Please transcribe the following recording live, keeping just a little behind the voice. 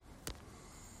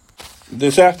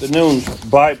This afternoon's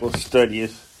Bible study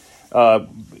is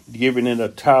given in the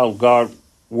title, God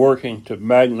Working to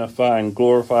Magnify and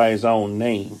Glorify His Own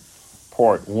Name,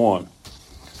 Part 1.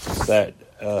 That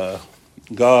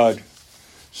God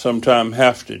sometimes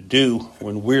have to do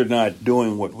when we're not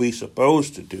doing what we're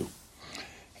supposed to do.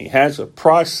 He has a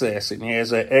process and he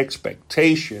has an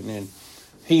expectation, and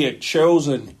he had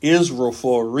chosen Israel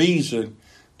for a reason.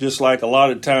 Just like a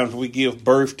lot of times we give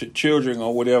birth to children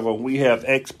or whatever, we have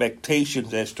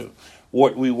expectations as to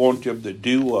what we want them to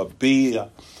do or be.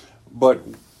 But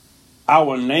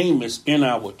our name is in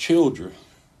our children.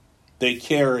 They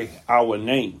carry our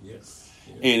name. Yes.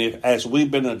 And as we've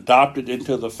been adopted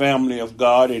into the family of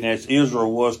God, and as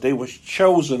Israel was, they was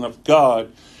chosen of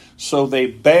God, so they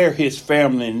bear his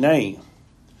family name.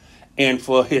 And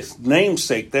for his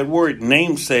namesake, that word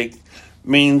namesake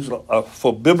means,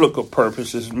 for biblical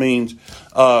purposes, means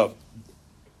a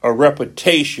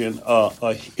reputation.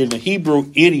 In the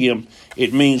Hebrew idiom,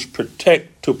 it means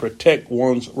to protect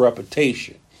one's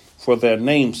reputation. For their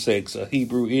namesakes, a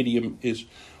Hebrew idiom is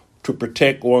to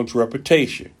protect one's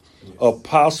reputation, or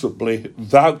possibly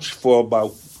vouch for by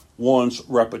one's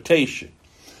reputation.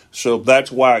 So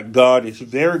that's why God is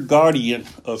very guardian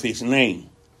of his name.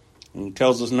 And he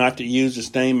tells us not to use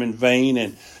his name in vain,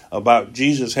 and about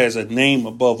Jesus has a name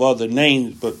above other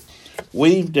names, but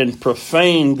we've then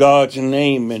profaned God's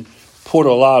name and put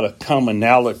a lot of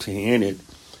commonality in it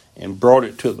and brought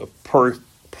it to the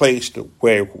place to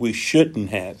where we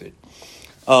shouldn't have it.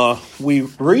 We're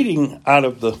reading out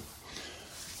of the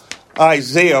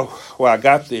Isaiah, where I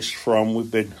got this from.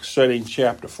 We've been studying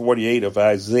chapter 48 of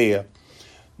Isaiah.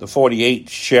 The 48th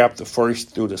chapter,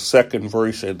 first through the second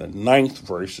verse and the 9th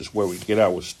verse is where we get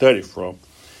our study from.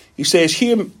 He says,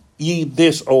 "Hear ye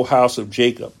this, O house of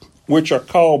Jacob, which are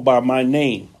called by my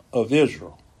name of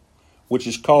Israel," which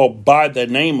is called by the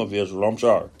name of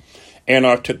Israel, "and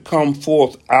are to come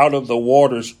forth out of the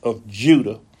waters of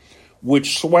Judah,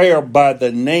 which swear by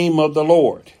the name of the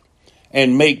Lord,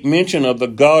 and make mention of the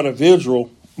God of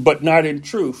Israel, but not in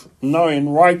truth, nor in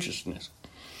righteousness.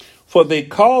 For they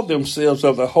call themselves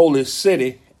of the holy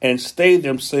city, and stay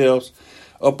themselves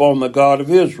upon the God of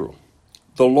Israel.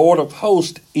 The Lord of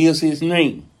hosts is his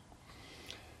name."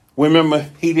 Remember,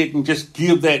 he didn't just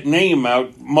give that name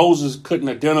out. Moses couldn't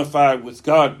identify with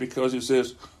God because he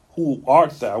says, "Who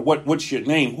art thou? What's your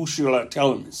name? Who shall I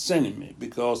tell him is sending me?"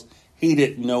 Because he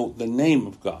didn't know the name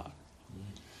of God.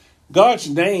 God's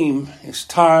name is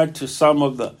tied to some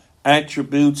of the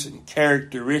attributes and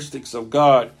characteristics of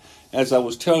God. As I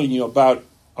was telling you about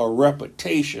a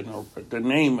reputation, or the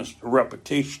name is a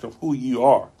reputation of who you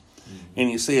are. And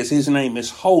he says his name is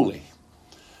holy.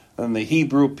 And the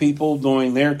Hebrew people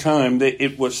during their time,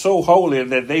 it was so holy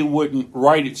that they wouldn't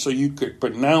write it so you could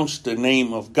pronounce the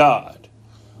name of God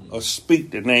or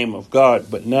speak the name of God.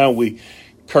 But now we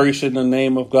curse in the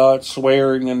name of God,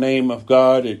 swear in the name of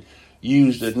God, and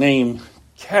use the name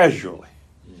casually.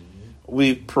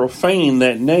 We profane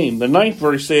that name. The 9th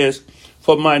verse says,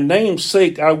 "For my name's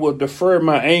sake I will defer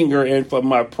my anger, and for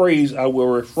my praise I will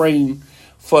refrain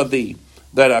for thee,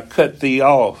 that I cut thee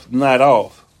off, not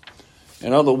off."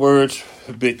 In other words,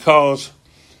 because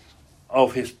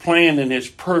of his plan and his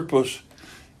purpose,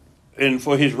 and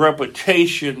for his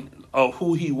reputation of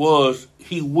who he was,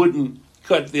 he wouldn't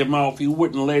cut them off. He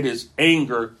wouldn't let his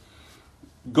anger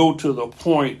go to the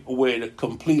point where to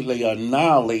completely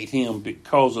annihilate him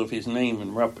because of his name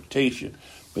and reputation.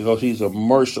 Because he's a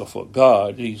merciful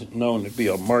God. He's known to be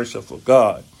a merciful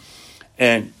God.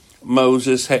 And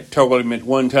Moses had told him at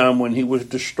one time when he was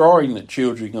destroying the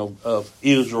children of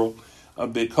Israel,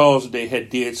 because they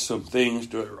had did some things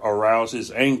to arouse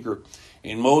his anger.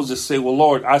 And Moses said, "Well,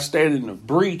 Lord, I stand in the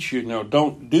breach,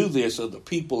 don't do this." Or the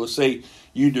people will say,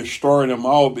 "You destroyed them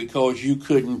all because you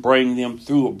couldn't bring them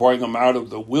through or bring them out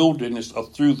of the wilderness or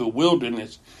through the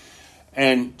wilderness."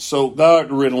 And so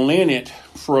God relented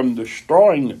from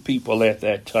destroying the people at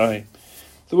that time.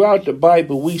 Throughout the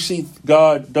Bible, we see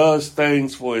God does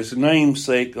things for his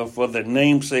namesake or for the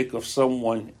namesake of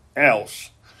someone else.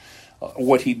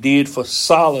 What he did for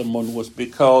Solomon was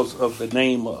because of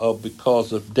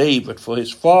because of David, for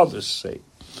his father's sake,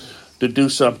 to do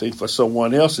something for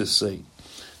someone else's sake.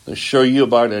 To show you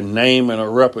about a name and a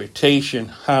reputation,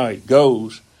 how it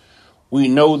goes. We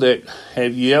know that.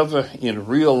 Have you ever in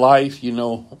real life,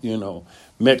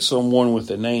 met someone with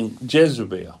the name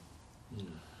Jezebel?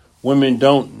 Women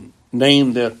don't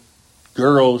name their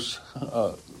girls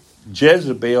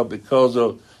Jezebel because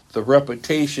of the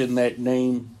reputation that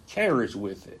name carries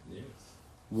with it. Yes.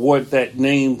 What that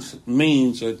name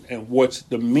means and what's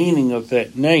the meaning of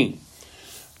that name.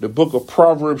 The book of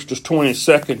Proverbs, the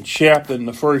 22nd chapter, in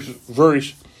the first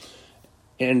verse,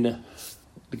 And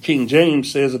the King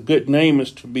James says a good name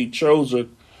is to be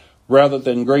chosen rather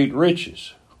than great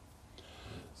riches.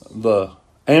 The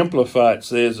Amplified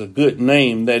says a good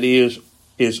name, that is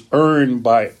earned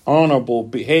by honorable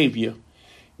behavior,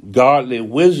 godly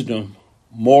wisdom,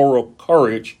 moral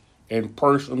courage, and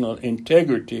personal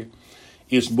integrity,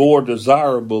 is more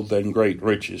desirable than great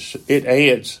riches. It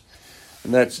adds,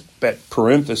 and that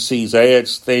parentheses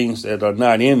adds things that are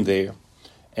not in there.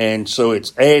 And so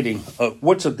it's adding,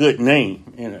 what's a good name?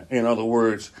 In other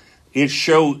words,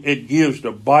 it gives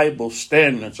the Bible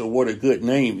standards of what a good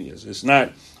name is. It's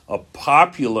not a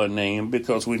popular name,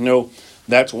 because we know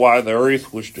that's why the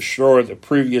earth was destroyed. The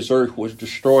previous earth was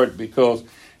destroyed because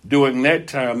during that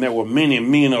time there were many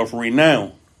men of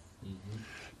renown.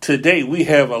 Today we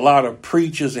have a lot of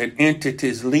preachers and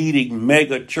entities leading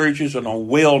mega churches and are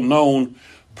well-known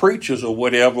preachers or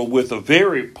whatever with a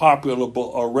very popular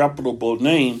or reputable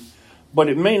name, but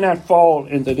it may not fall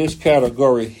into this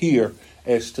category here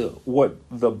as to what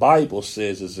the Bible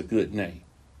says is a good name.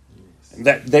 Yes.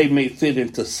 That they may fit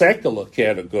into secular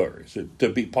categories to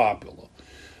be popular,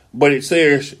 but it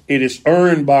says it is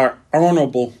earned by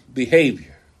honorable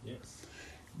behavior, yes,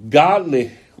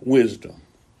 godly wisdom,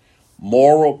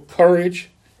 moral courage,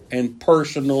 and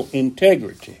personal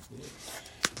integrity.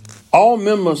 All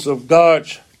members of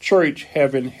God's church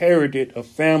have inherited a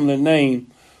family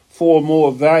name far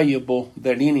more valuable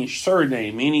than any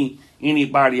surname.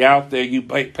 Anybody out there, you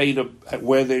pay to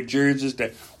wear their jerseys,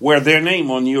 that wear their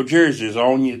name on your jerseys,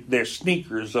 on their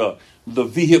sneakers, the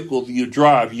vehicle you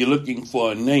drive. You're looking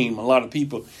for a name. A lot of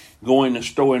people go in the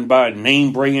store and buy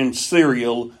name brand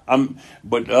cereal.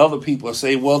 But other people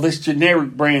say, well, this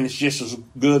generic brand is just as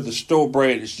good. The store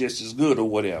brand is just as good, or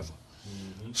whatever.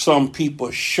 Mm-hmm. Some people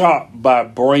shop by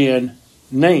brand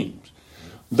names.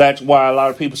 That's why a lot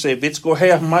of people say, if it's going to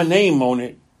have my name on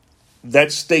it,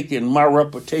 that's staking my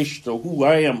reputation of who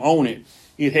I am on it.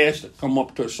 It has to come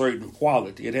up to a certain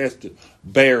quality. It has to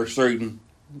bear certain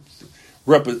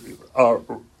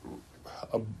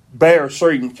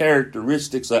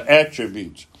characteristics or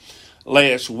attributes.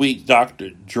 Last week, Dr.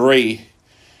 Dre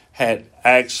had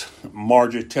asked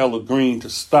Marjorie Taylor Greene to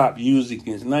stop using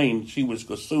his name. She was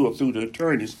going to sue her through the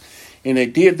attorneys. And they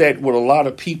did that with a lot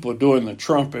of people during the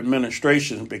Trump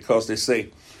administration, because they say,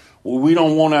 well, we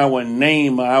don't want our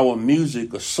name or our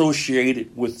music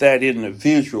associated with that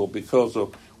individual because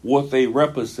of what they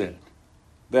represent,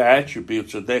 their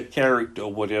attributes or their character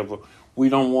or whatever. We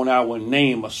don't want our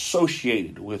name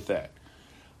associated with that.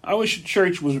 I wish the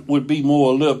church would be a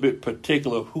little bit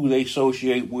particular of who they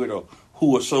associate with, or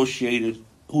who is associated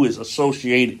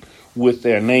with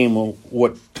their name, or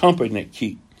what company they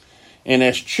keep. And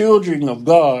as children of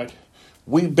God,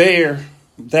 we bear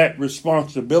that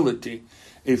responsibility.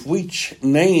 If we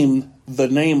name the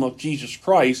name of Jesus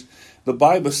Christ, the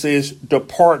Bible says,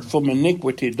 depart from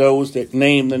iniquity, those that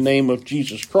name the name of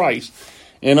Jesus Christ.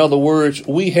 In other words,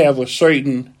 we have a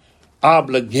certain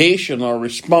obligation or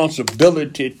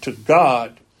responsibility to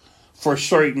God for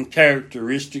certain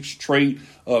characteristics, trait,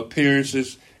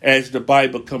 appearances, as the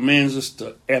Bible commands us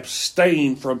to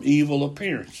abstain from evil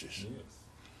appearances. Yes.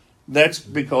 That's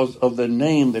because of the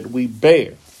name that we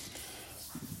bear.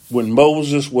 When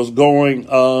Moses was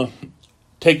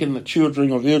taking the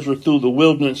children of Israel through the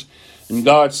wilderness, and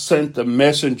God sent the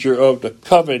messenger of the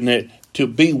covenant to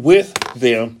be with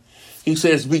them, he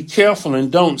says, be careful and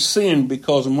don't sin,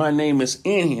 because my name is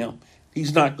in him.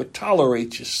 He's not going to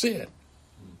tolerate your sin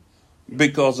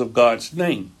because of God's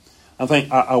name.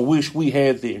 I wish we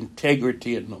had the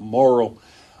integrity and the moral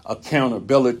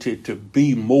accountability to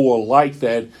be more like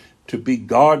that, to be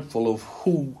godful of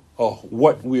who or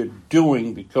what we're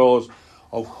doing because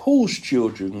of whose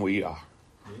children we are.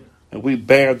 Yeah. And we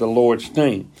bear the Lord's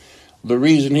name. The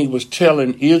reason he was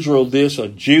telling Israel this, or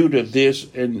Judah this,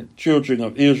 and the children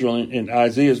of Israel in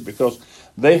Isaiah, is because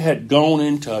they had gone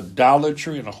into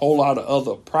idolatry and a whole lot of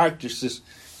other practices,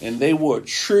 and they were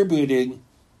attributing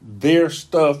their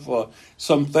stuff,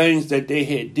 some things that they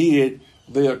had did,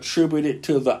 they attributed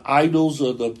to the idols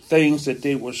or the things that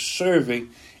they were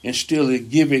serving, instead of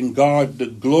giving God the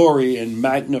glory and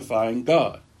magnifying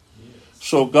God. Yes.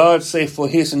 So God said, for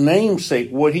his name's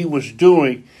sake, what he was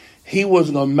doing, he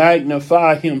was going to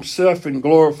magnify himself and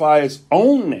glorify his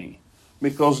own name,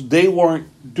 because they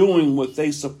weren't doing what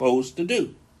they supposed to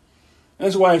do.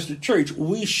 That's why as the church,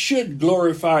 we should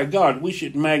glorify God. We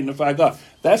should magnify God.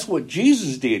 That's what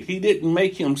Jesus did. He didn't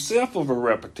make himself of a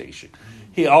reputation.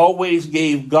 He always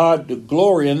gave God the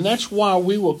glory. And that's why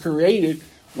we were created,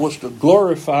 was to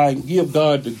glorify and give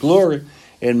God the glory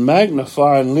and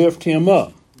magnify and lift him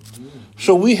up.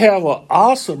 So we have an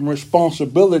awesome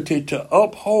responsibility to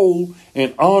uphold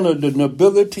and honor the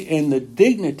nobility and the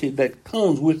dignity that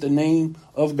comes with the name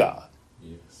of God.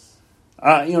 Yes.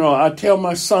 I tell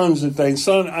my sons and things,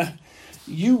 son,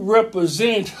 you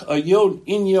represent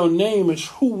in your name is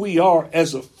who we are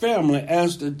as a family,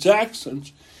 as the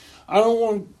Jacksons. I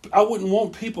wouldn't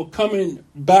want people coming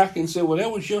back and say, well,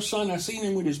 that was your son. I seen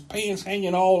him with his pants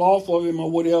hanging all off of him or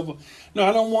whatever. No,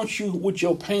 I don't want you with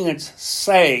your pants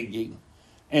sagging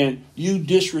and you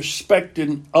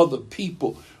disrespecting other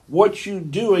people. What you're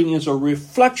doing is a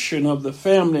reflection of the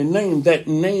family name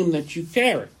that you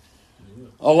carry.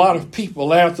 A lot of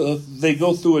people, after they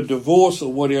go through a divorce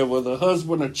or whatever, the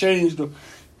husband will change tell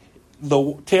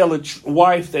the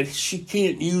wife that she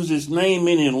can't use his name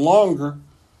any longer,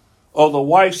 or the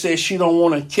wife says she don't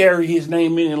want to carry his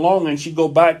name any longer, and she go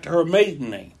back to her maiden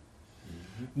name.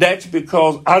 Mm-hmm. That's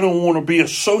because I don't want to be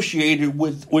associated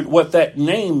with what that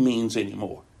name means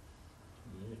anymore.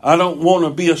 Mm-hmm. I don't want to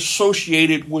be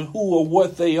associated with who or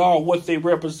what they are, what they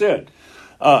represent.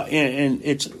 And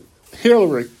it's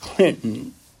Hillary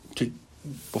Clinton,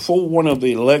 before one of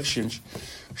the elections,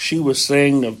 she was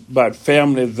saying about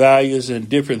family values and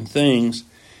different things,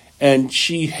 and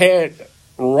she had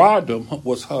Rodham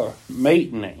was her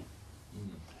maiden name.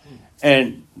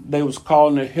 And they was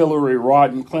calling her Hillary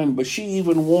Rodham Clinton, but she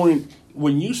even wanted,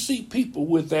 when you see people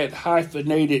with that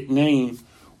hyphenated name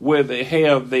where they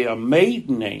have their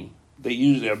maiden name, they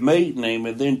use their maiden name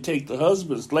and then take the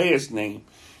husband's last name,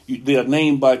 they're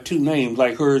named by two names,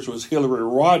 like hers was Hillary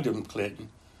Rodham Clinton.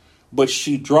 But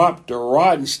she dropped the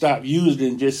Rod and stopped using it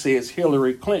and just says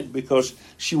Hillary Clinton because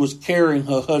she was carrying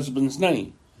her husband's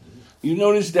name. You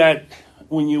notice that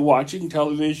when you're watching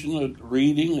television or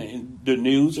reading the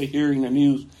news or hearing the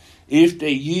news, if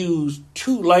they use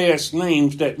two last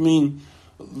names, that means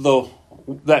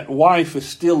that wife is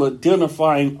still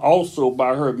identifying also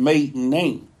by her maiden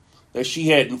name, that she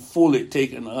hadn't fully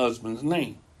taken the husband's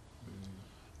name.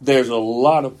 There's a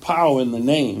lot of power in the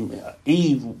name.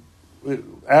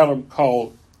 Adam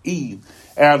called Eve.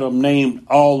 Adam named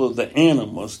all of the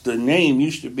animals. The name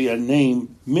used to be a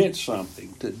name meant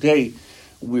something. Today,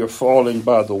 we are falling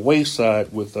by the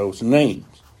wayside with those names.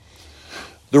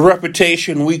 The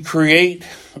reputation we create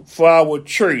for our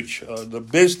church, the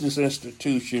business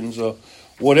institutions, or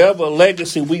whatever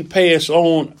legacy we pass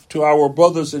on to our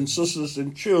brothers and sisters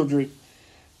and children,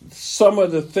 some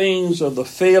of the things or the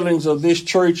failings of this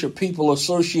church or people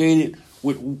associated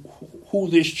with who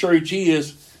this church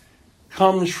is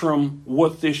comes from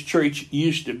what this church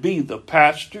used to be, the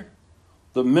pastor,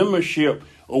 the membership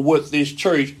of what this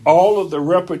church, all of the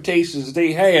reputations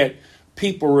they had,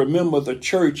 people remember the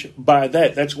church by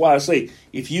that. That's why I say,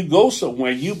 if you go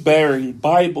somewhere, you bearing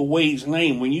Bible Way's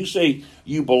name. When you say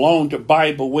you belong to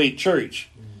Bible Way Church,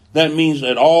 that means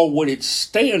that all what it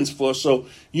stands for. So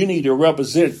you need to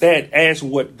represent that as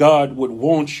what God would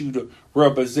want you to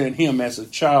represent him as a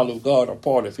child of God, or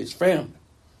part of his family.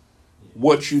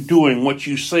 What you're doing, what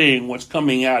you're saying, what's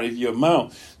coming out of your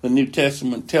mouth. The New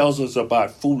Testament tells us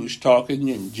about foolish talking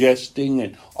and jesting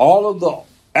and all of the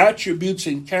attributes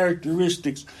and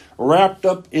characteristics wrapped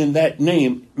up in that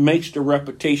name makes the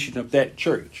reputation of that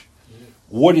church.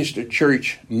 What is the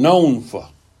church known for?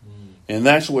 And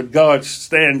that's what God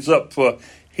stands up for,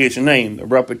 his name, the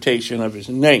reputation of his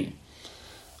name.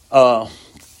 A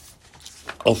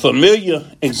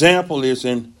familiar example is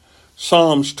in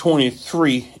Psalms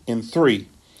 23:3.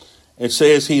 It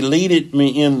says, he leadeth me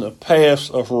in the paths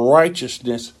of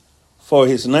righteousness for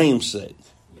his name's sake.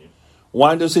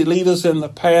 Why does he lead us in the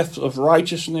paths of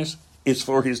righteousness? It's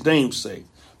for his name's sake.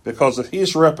 Because of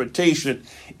his reputation,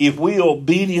 if we are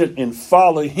obedient and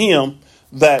follow him,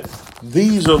 that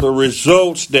these are the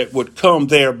results that would come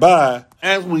thereby.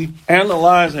 As we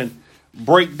analyze and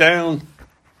break down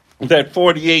that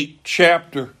 48th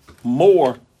chapter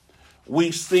more,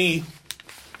 we see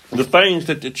the things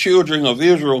that the children of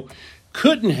Israel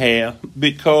couldn't have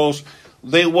because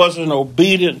they wasn't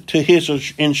obedient to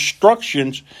his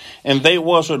instructions and they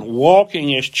wasn't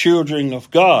walking as children of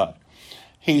God.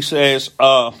 He says,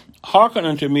 hearken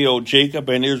unto me, O Jacob,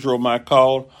 and Israel my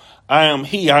called. I am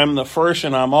he, I am the first,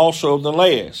 and I'm also the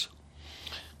last.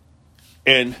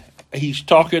 And he's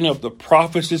talking of the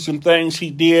prophecies and things he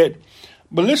did.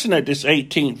 But listen at this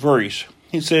 18th verse.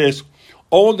 He says,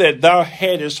 oh, that thou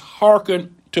hadst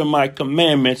hearkened to my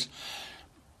commandments,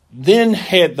 then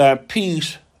had thy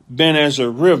peace been as a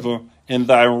river, and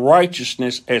thy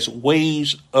righteousness as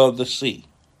waves of the sea.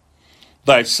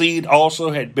 Thy seed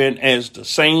also had been as the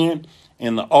sand,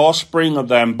 and the offspring of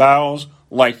thy bowels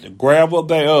like the gravel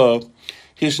thereof.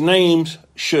 His names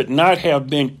should not have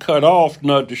been cut off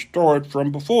nor destroyed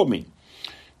from before me.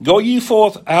 Go ye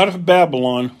forth out of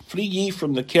Babylon, flee ye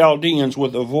from the Chaldeans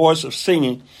with a voice of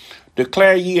singing.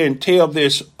 Declare ye and tell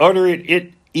this, utter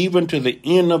it even to the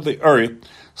end of the earth.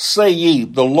 Say ye,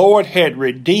 the Lord had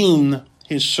redeemed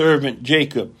his servant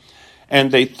Jacob,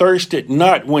 and they thirsted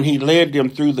not when he led them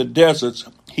through the deserts.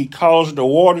 He caused the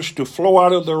waters to flow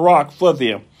out of the rock for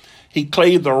them. He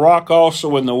clave the rock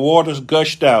also, and the waters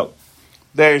gushed out.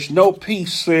 There is no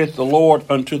peace, saith the Lord,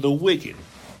 unto the wicked.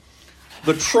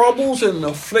 The troubles and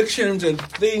afflictions and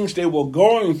things they were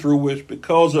going through was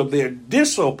because of their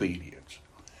disobedience.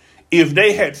 If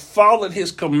they had followed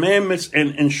his commandments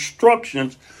and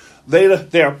instructions,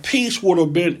 their peace would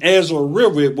have been as a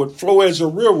river. It would flow as a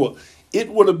river. It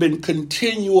would have been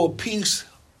continual peace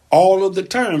all of the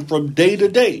time, from day to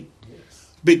day,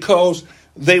 because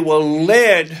they were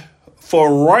led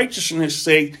for righteousness'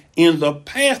 sake in the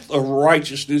path of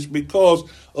righteousness because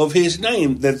of his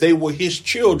name, that they were his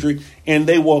children and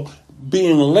they were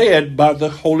being led by the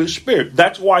Holy Spirit.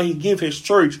 That's why he gave his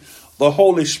church the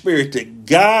Holy Spirit to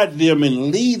guide them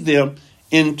and lead them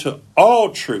into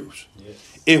all truth.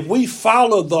 Yes. If we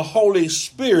follow the Holy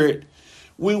Spirit,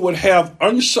 we would have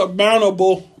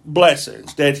unsurmountable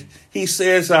blessings. That he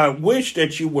says, I wish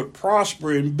that you would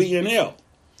prosper and be in health.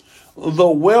 The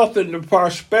wealth and the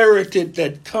prosperity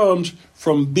that comes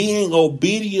from being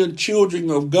obedient children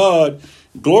of God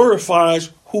glorifies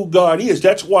who God is.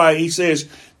 That's why he says,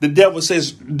 the devil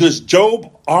says, does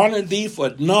Job honor thee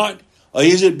for naught? Or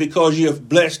is it because you have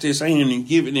blessed his hand and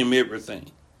given him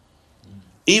everything?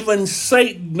 Even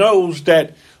Satan knows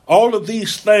that all of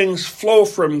these things flow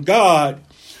from God,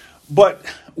 but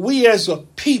we as a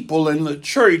people in the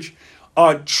church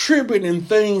are attributing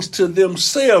things to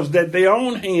themselves, that their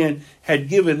own hand had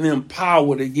given them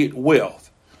power to get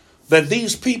wealth. That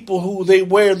these people who they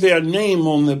wear their name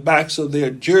on the backs of their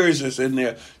jerseys and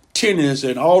their tennis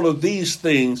and all of these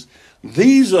things,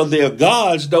 these are their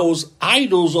gods. Those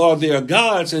idols are their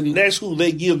gods, and that's who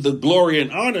they give the glory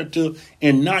and honor to,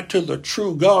 and not to the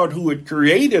true God who had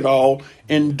created all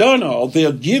and done all.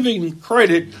 They're giving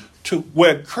credit to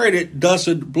where credit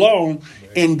doesn't belong.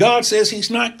 And God says he's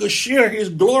not going to share his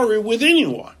glory with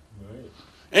anyone. Right.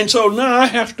 And so now I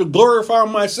have to glorify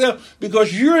myself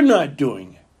because you're not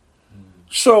doing it.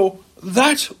 So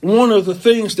that's one of the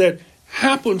things that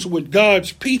happens with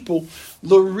God's people.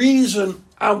 The reason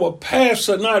our paths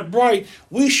are not bright,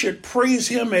 we should praise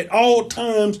him at all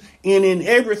times and in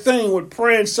everything with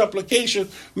prayer and supplication,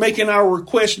 making our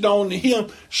requests known to him.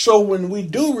 So when we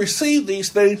do receive these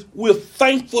things, we're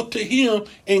thankful to him,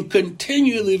 and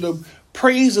continually the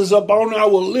praises upon our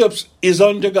lips is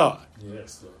unto God.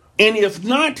 Yes, sir. And if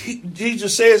not,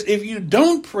 Jesus says, if you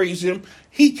don't praise him,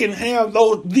 he can have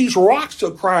these rocks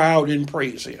to cry out and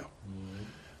praise him. Mm-hmm.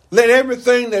 Let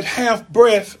everything that hath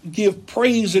breath give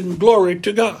praise and glory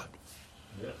to God.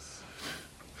 Yes.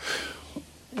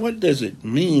 What does it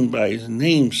mean by his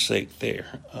namesake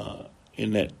there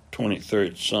in that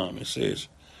 23rd Psalm? It says,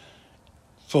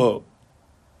 for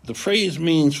the phrase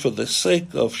means for the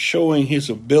sake of showing his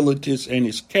abilities and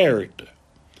his character.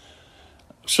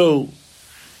 So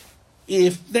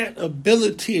if that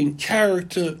ability and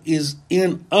character is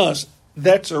in us,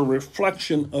 that's a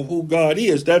reflection of who God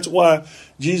is. That's why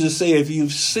Jesus said, if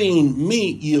you've seen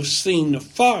me, you've seen the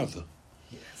Father.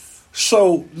 Yes.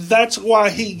 So that's why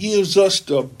he gives us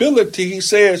the ability. He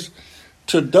says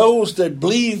to those that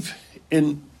believe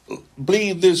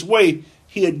this way,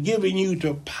 he had given you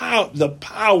the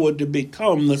power to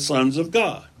become the sons of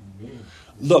God. Amen.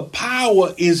 The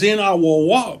power is in our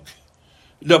walk.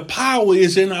 The power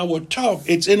is in our talk.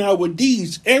 It's in our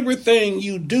deeds. Everything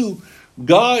you do,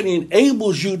 God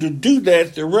enables you to do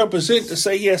that, to represent, to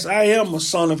say, yes, I am a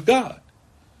son of God.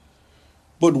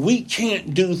 But we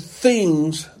can't do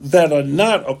things that are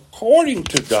not according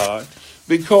to God,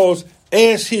 because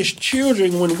as his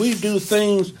children, when we do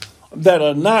things that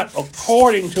are not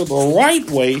according to the right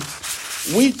way,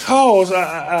 we cause,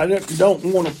 I don't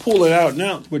want to pull it out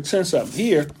now, but since I'm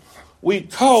here, we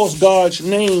cause God's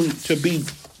name to be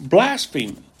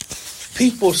blasphemed.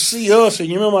 People see us, and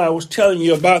you remember I was telling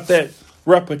you about that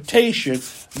reputation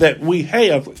that we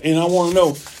have, and I want to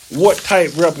know, what type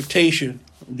of reputation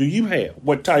do you have?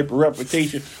 What type of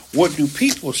reputation? What do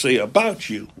people say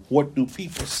about you? What do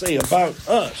people say about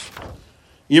us?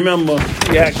 You remember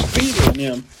he asked Peter and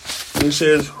them, he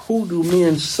says, who do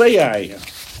men say I am?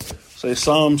 So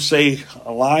some say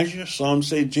Elijah, some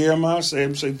say Jeremiah,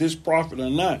 some say this prophet or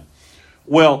not.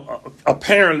 Well,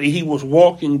 apparently he was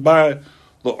walking by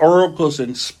the oracles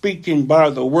and speaking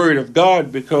by the word of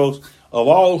God, because of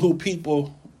all who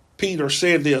people Peter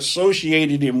said they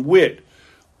associated him with,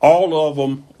 all of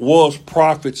them was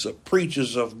prophets or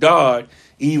preachers of God.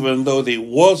 even though he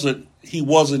wasn't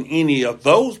any of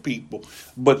those people,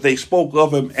 but they spoke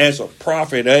of him as a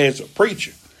prophet, as a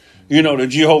preacher. You know, the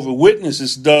Jehovah's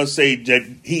Witnesses does say that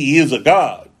he is a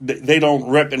God. They don't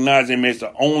recognize him as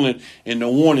the only and the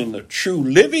one and the true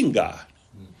living God.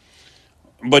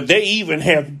 But they even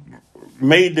have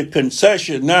made the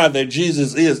concession now that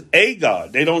Jesus is a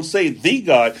God. They don't say the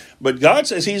God, but God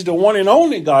says he's the one and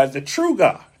only God, the true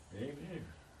God. Amen.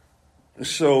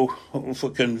 So for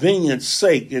convenience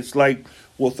sake, it's like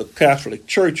with the Catholic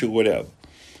Church or whatever.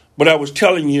 But I was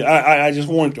telling you, I just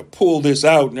wanted to pull this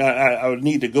out. I would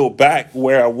need to go back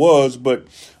where I was, but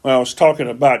when I was talking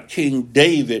about King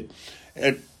David,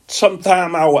 at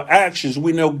sometime our actions,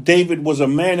 we know David was a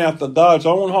man after God's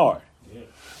own heart. Yeah.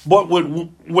 But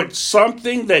with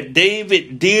something that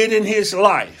David did in his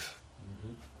life,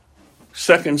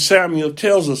 2 Samuel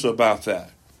tells us about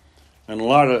that. And a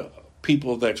lot of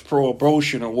people that's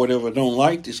pro-abortion or whatever don't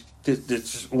like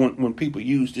this when people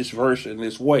use this verse in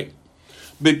this way.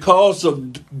 Because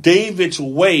of David's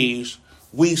ways,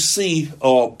 we see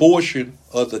abortion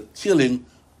or the killing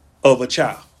of a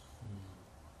child.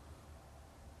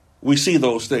 We see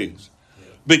those things.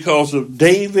 Because of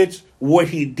David's, what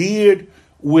he did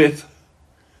with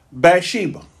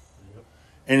Bathsheba.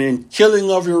 And in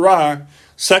killing of Uriah,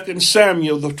 2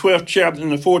 Samuel, the 12th chapter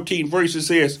and the 14th verse, it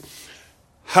says,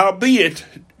 "Howbeit,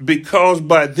 because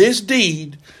by this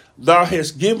deed thou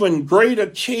hast given great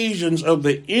occasions of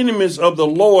the enemies of the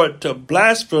Lord to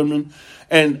blaspheme,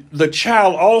 and the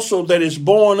child also that is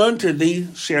born unto thee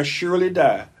shall surely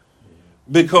die."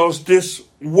 Because this,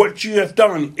 what you have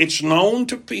done, it's known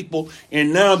to people,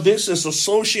 and now this is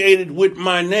associated with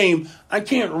my name. I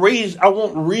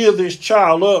won't rear this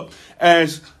child up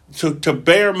as to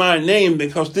bear my name,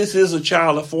 because this is a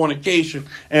child of fornication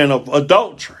and of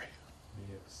adultery.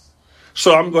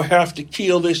 So I'm going to have to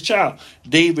kill this child.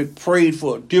 David prayed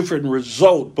for a different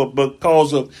result, but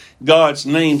because of God's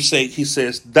name's sake, he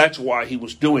says that's why he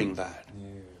was doing that. Yeah.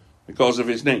 Because of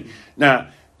his name. Now,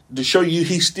 to show you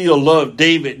he still loved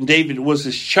David, and David was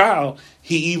his child,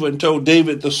 he even told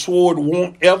David, the sword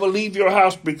won't ever leave your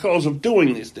house because of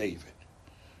doing this, David.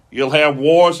 You'll have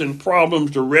wars and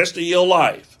problems the rest of your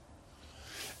life.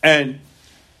 And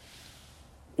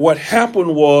what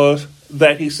happened was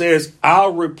that he says,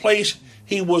 I'll replace,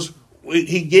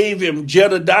 he gave him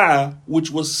Jedediah,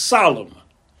 which was Solomon.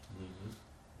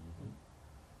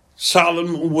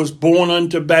 Solomon was born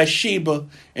unto Bathsheba,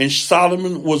 and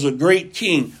Solomon was a great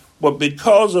king. But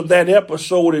because of that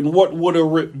episode and what would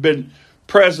have been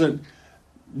present,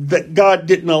 that God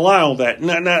didn't allow that.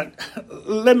 Now,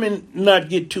 let me not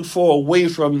get too far away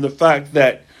from the fact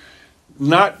that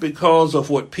not because of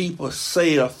what people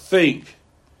say or think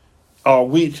are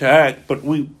we to act, but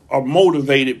we are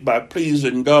motivated by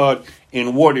pleasing God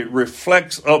in what it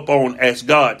reflects upon as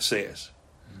God says.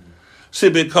 See,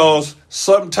 because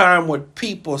sometimes what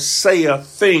people say or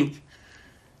think,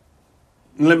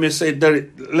 it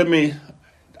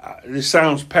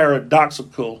sounds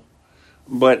paradoxical,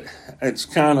 but it's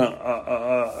kind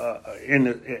of,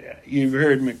 you've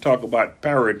heard me talk about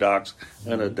paradox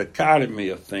and a dichotomy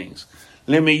of things.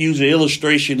 Let me use an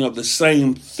illustration of the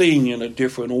same thing in a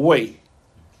different way.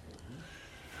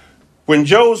 When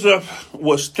Joseph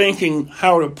was thinking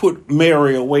how to put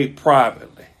Mary away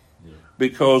privately,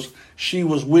 because she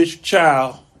was with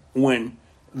child when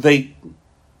they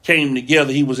came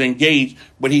together, he was engaged,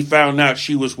 but he found out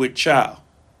she was with child.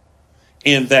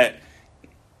 And that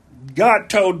God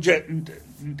told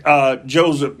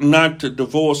Joseph not to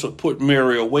divorce or put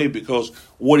Mary away, because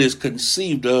what is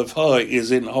conceived of her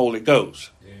is in the Holy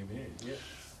Ghost. Amen. Yeah.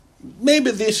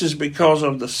 Maybe this is because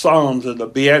of the Psalms and the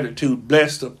Beatitude,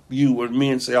 blessed are you when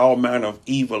men say all manner of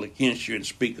evil against you and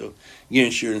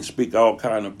speak all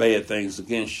kind of bad things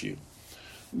against you.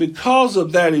 Because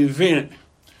of that event,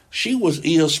 she was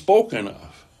ill spoken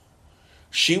of.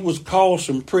 She was called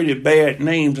some pretty bad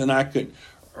names, and I could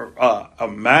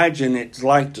imagine it's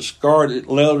like the scarlet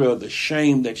letter of the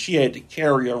shame that she had to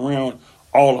carry around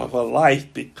all of her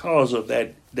life because of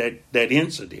that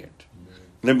incident.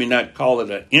 Mm-hmm. Let me not call it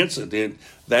an incident.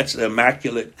 That's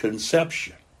immaculate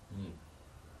conception. Mm-hmm.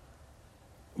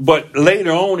 But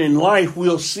later on in life,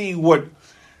 we'll see what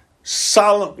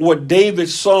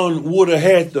David's son would have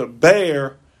had to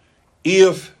bear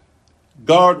if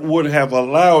God would have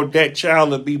allowed that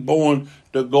child to be born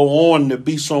to go on to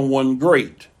be someone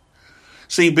great.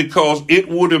 See, because it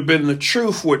would have been the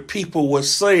truth what people were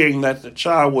saying, that the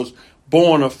child was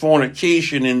born of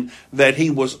fornication and that he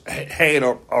had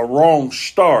a wrong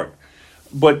start.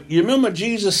 But you remember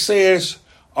Jesus says,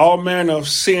 all manner of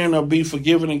sin will be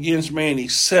forgiven against man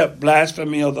except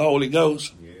blasphemy of the Holy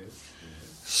Ghost. Yes.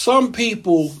 Some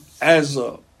people, as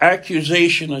an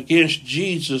accusation against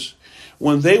Jesus,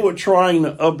 when they were trying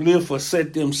to uplift or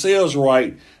set themselves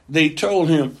right, they told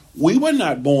him, we were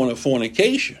not born of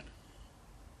fornication.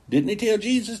 Didn't they tell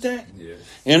Jesus that? Yes.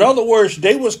 In other words,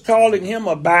 they was calling him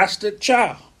a bastard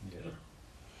child. Yeah.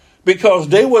 Because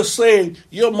they were saying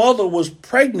your mother was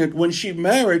pregnant when she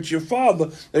married your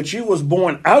father, that you was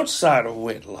born outside of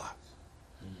wedlock.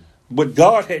 But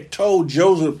God had told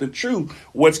Joseph the truth.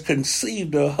 What's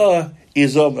conceived of her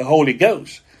is of the Holy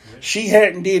Ghost. She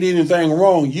hadn't did anything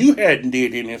wrong. You hadn't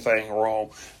did anything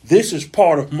wrong. This is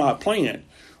part of my plan.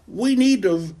 We need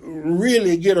to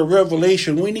really get a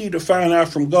revelation. We need to find out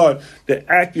from God the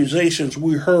accusations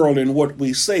we hurl and what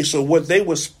we say. So what they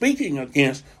were speaking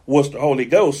against was the Holy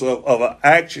Ghost, of an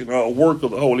action or a work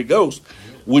of the Holy Ghost,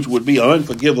 which would be an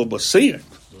unforgivable sin.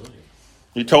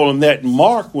 He told them that in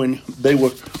Mark when they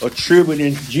were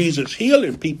attributing Jesus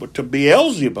healing people to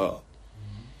Beelzebub.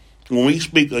 When we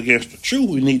speak against the truth,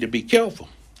 we need to be careful.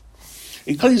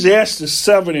 Ecclesiastes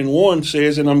 7:1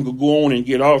 says, and I'm going to go on and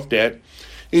get off that.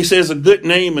 He says, a good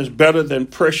name is better than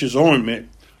precious ornament,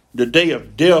 the day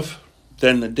of death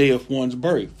than the day of one's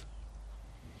birth.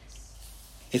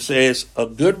 It says, a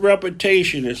good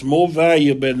reputation is more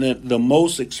valuable than the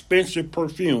most expensive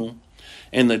perfume,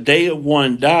 and the day of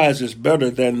one dies is better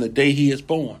than the day he is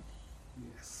born.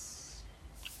 Yes.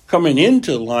 Coming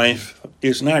into life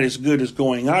is not as good as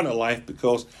going out of life,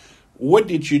 because what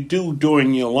did you do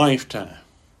during your lifetime?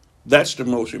 That's the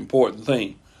most important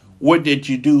thing. What did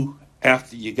you do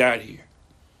after you got here?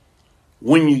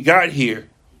 When you got here,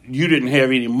 you didn't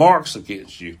have any marks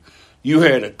against you. You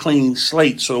had a clean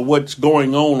slate. So what's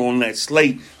going on that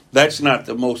slate, that's not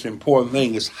the most important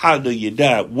thing. It's how do you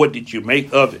die? What did you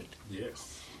make of it?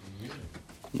 Yes.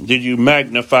 Did you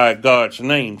magnify God's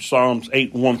name? Psalms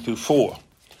 8:1-4.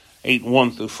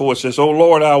 8:1-4 says, O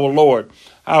Lord, our Lord,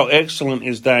 how excellent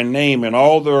is thy name in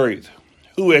all the earth.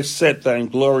 Who has set thine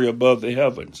glory above the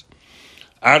heavens?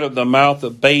 Out of the mouth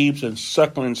of babes and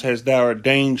sucklings hast thou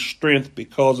ordained strength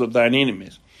because of thine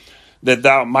enemies, that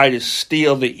thou mightest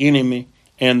steal the enemy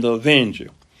and the avenger.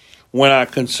 When I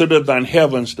consider thine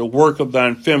heavens, the work of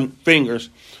thine fingers,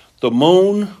 the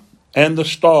moon and the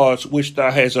stars which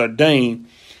thou hast ordained,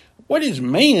 what is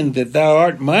man that thou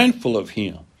art mindful of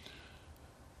him?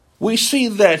 We see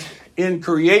that in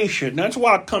creation. That's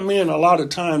why I come in a lot of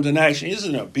times and ask,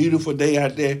 isn't it a beautiful day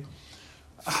out there?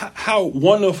 How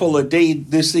wonderful a day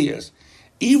this is.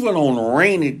 Even on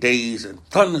rainy days and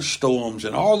thunderstorms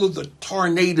and all of the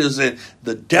tornadoes and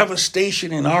the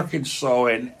devastation in Arkansas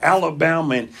and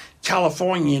Alabama and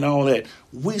California and all that,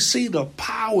 we see the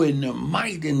power and the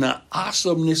might and the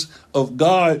awesomeness of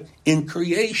God in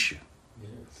creation.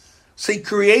 See,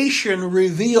 creation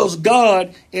reveals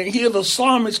God, and here the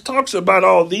psalmist talks about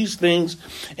all these things,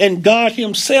 and God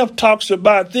himself talks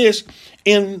about this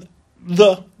in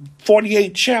the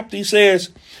 48th chapter. He says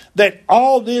that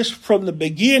all this from the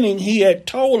beginning, he had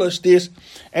told us this,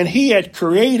 and he had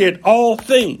created all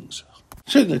things.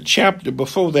 It's in the chapter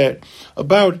before that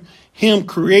about him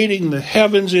creating the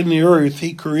heavens and the earth.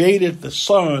 He created the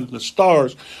sun, the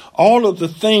stars, all of the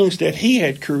things that he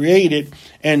had created,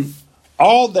 and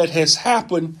all that has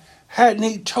happened. Hadn't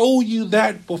he told you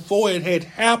that before it had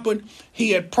happened?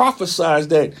 He had prophesied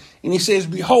that. And he says,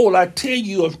 behold, I tell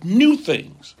you of new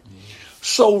things.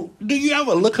 So do you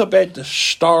ever look up at the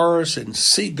stars and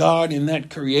see God in that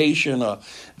creation? A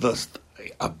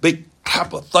big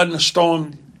type of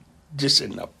thunderstorm, just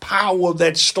in the power of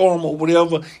that storm or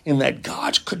whatever, and that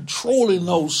God's controlling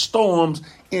those storms.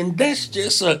 And that's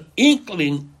just an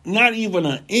inkling, not even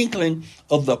an inkling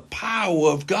of the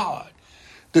power of God.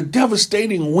 The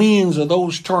devastating winds of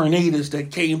those tornadoes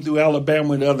that came through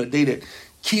Alabama the other day that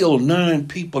killed 9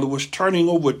 people. It was turning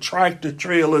over tractor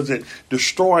trailers and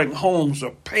destroying homes,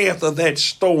 the path of that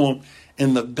storm.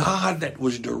 And the God that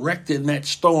was directing that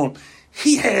storm,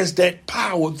 he has that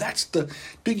power. Do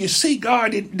you see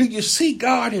God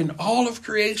in all of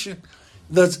creation?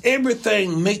 Does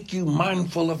everything make you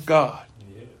mindful of God?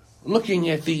 Yes. Looking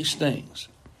at these things.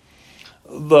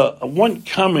 The one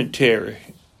commentary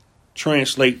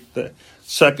translate the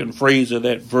second phrase of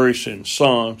that verse in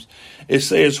Psalms. It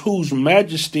says, whose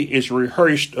majesty is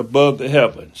rehearsed above the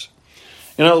heavens.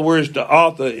 In other words, the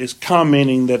author is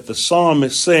commenting that the psalm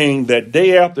is saying that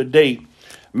day after day,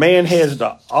 man has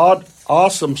the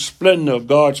awesome splendor of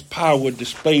God's power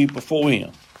displayed before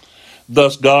him.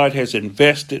 Thus, God has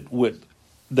invested with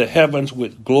the heavens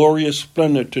with glorious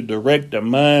splendor to direct the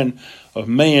mind of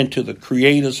man to the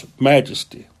Creator's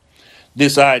majesty.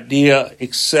 This idea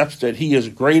accepts that he is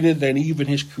greater than even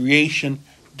his creation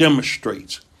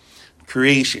demonstrates.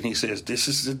 Creation, he says, this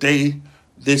is the day,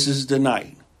 this is the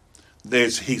night.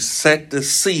 He set the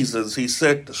seasons, he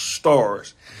set the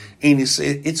stars, and he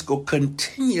said it's going to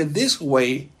continue this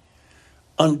way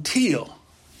until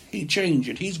he changes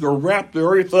it. He's going to wrap the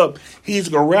earth up. He's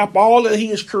going to wrap all that he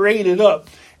has created up.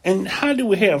 And how do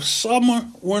we have summer,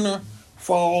 winter,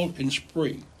 fall, and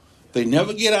spring? They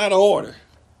never get out of order.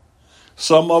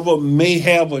 Some of them may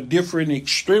have a different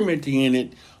extremity in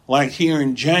it. Like here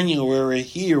in January,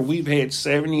 here we've had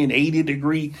 70 and 80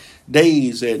 degree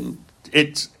days, and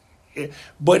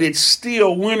but it's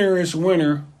still winter is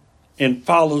winter, and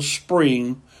follows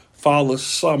spring, follows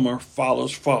summer,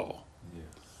 follows fall.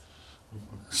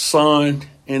 Sun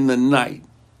in the night.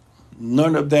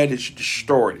 None of that is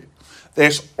distorted.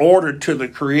 There's order to the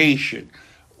creation.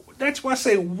 That's why I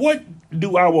say, what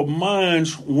do our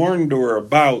minds wonder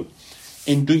about?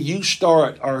 And do you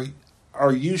start,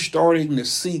 are you starting to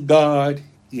see God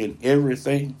in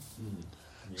everything?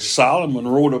 Solomon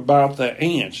wrote about the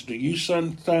ants. Do you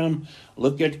sometimes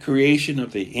look at the creation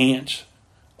of the ants,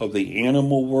 of the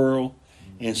animal world,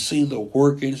 and see the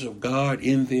workings of God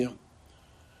in them?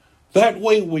 That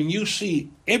way, when you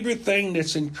see everything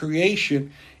that's in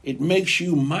creation, it makes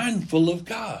you mindful of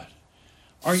God.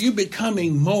 Are you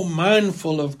becoming more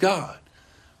mindful of God?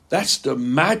 That's the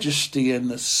majesty and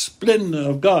the splendor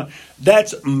of God.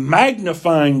 That's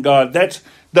magnifying God. That's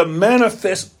the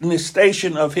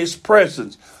manifestation of his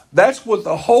presence. That's what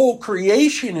the whole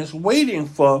creation is waiting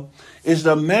for, is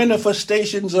the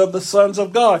manifestations of the sons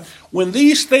of God. When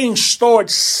these things start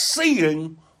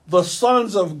seeing the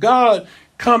sons of God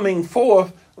coming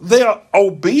forth, they're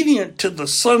obedient to the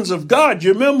sons of God.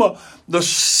 You remember the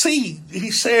sea,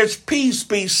 he says, peace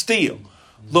be still.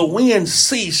 The wind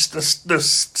ceased, the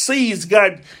seas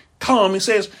got calm. He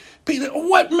says, Peter,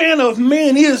 what manner of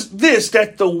man is this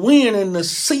that the wind and the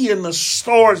sea and the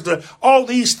stars, all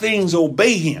these things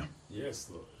obey him? Yes,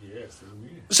 Lord. Yes,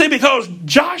 amen. See, because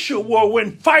Joshua,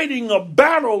 when fighting a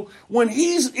battle, when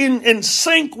he's in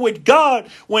sync with God,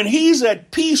 when he's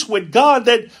at peace with God,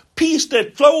 that peace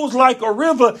that flows like a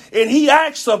river, and he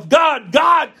asks of God,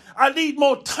 God, I need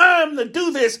more time to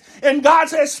do this. And God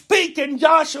says, speak, and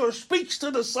Joshua speaks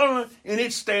to the sun, and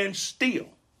it stands still.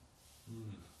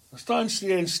 The sun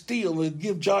stands still and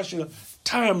give Joshua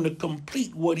time to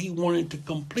complete what he wanted to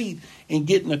complete and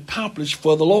getting accomplished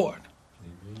for the Lord.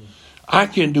 Amen. I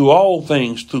can do all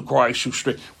things through Christ who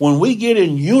strengthens. When we get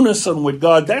in unison with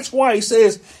God, that's why he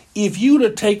says, if you'd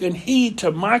have taken heed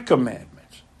to my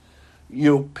commandments,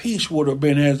 your peace would have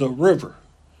been as a river.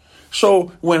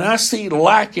 So when I see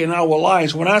lack in our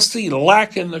lives, when I see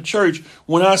lack in the church,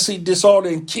 when I see disorder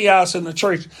and chaos in the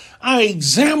church, I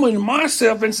examine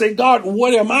myself and say, God,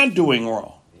 what am I doing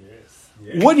wrong? Yes.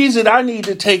 Yes. What is it I need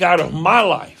to take out of my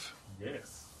life?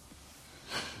 Yes.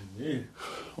 Amen.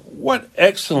 What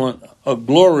excellent a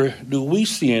glory do we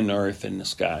see in the earth and the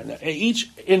sky? Now, each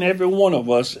and every one of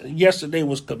us, yesterday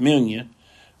was communion,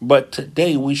 but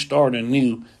today we start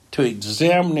anew to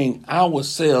examining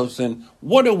ourselves and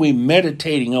what are we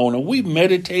meditating on? Are we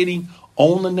meditating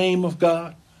on the name of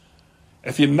God?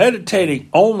 If you're meditating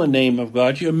on the name of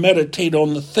God, you meditate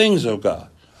on the things of God.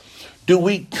 Do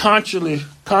we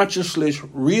consciously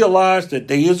realize that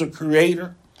there is a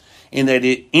creator and that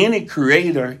any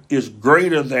creator is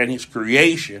greater than his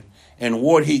creation and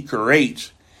what he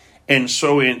creates? And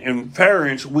so in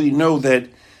variance, we know that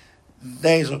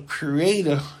there's a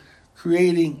creator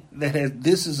creating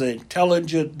this is an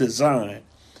intelligent design,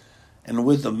 and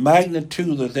with the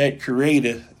magnitude of that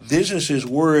creator, this is his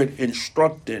word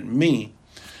instructing me.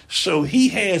 So he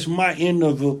has my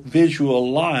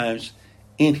individual lives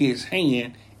in his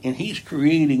hand, and he's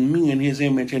creating me in his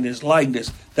image and his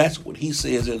likeness. That's what he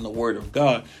says in the word of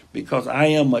God, because I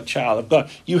am a child of God.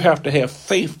 You have to have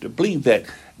faith to believe that.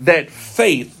 That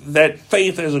faith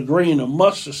as a grain of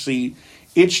mustard seed,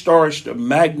 it starts to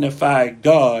magnify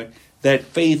God. That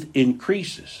faith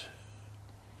increases.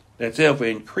 That's ever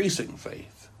increasing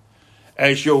faith.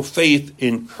 As your faith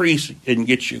increases and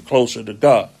gets you closer to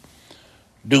God.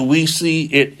 Do we see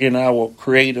it in our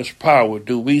Creator's power?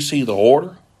 Do we see the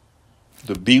order,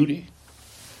 the beauty,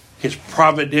 his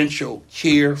providential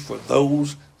care for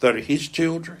those that are his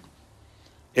children?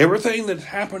 Everything that's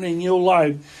happened in your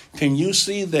life, can you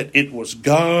see that it was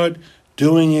God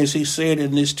doing as he said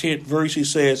in this 10th verse? He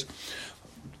says,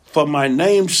 for my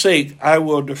name's sake, I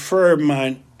will defer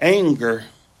mine anger,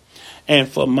 and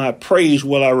for my praise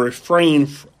will I refrain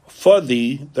for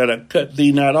thee, that I cut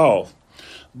thee not off.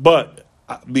 But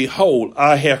behold,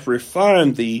 I have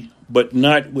refined thee, but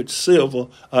not with silver,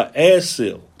 as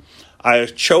silver. I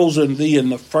have chosen thee in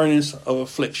the furnace of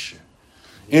affliction.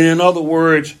 And in other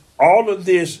words, all of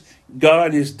this,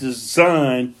 God is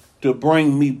designed to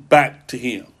bring me back to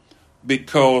him.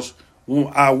 Because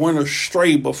I went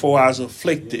astray before I was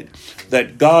afflicted,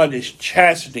 that God is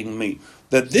chastening me,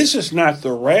 that this is not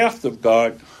the wrath of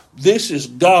God. This is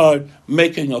God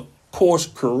making a course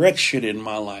correction in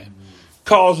my life,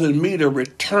 causing me to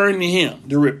return to him,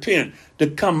 to repent, to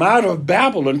come out of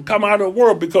Babylon, come out of the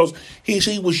world, because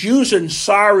he was using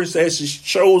Cyrus as his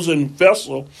chosen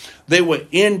vessel. They were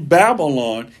in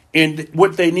Babylon, and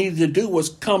what they needed to do was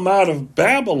come out of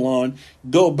Babylon,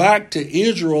 go back to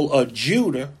Israel or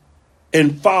Judah,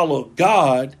 and follow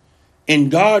God, and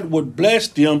God would bless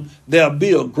them. There'll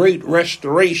be a great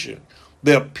restoration.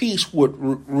 Their peace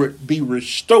would be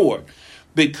restored,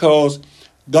 because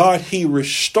God, he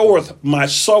restoreth my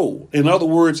soul. In other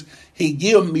words, he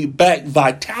give me back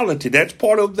vitality. That's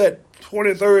part of that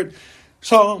 23rd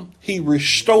Psalm. He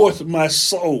restoreth my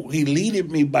soul. He leadeth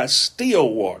me by still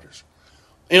waters.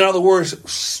 In other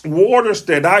words, waters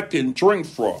that I can drink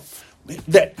from.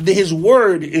 That his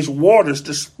word is waters.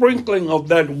 The sprinkling of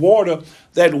that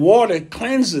water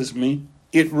cleanses me.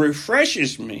 It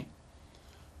refreshes me.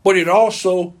 But it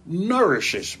also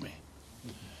nourishes me.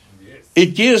 Yes.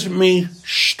 It gives me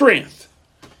strength.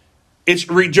 It's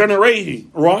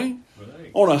regenerating, right?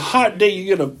 Right. On a hot day, you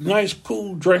get a nice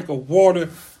cool drink of water.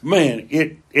 Man,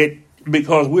 it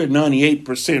because we're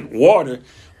 98% water,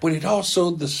 but it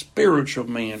also the spiritual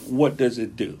man. What does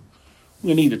it do?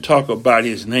 We need to talk about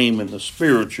his name in the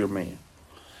spiritual man.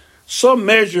 Some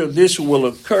measure of this will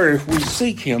occur if we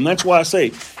seek him. That's why I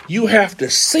say you have to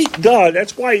seek God.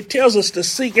 That's why he tells us to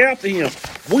seek after him.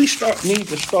 We need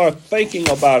to start thinking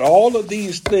about all of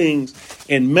these things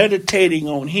and meditating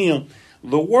on him.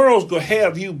 The world's going to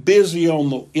have you busy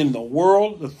in the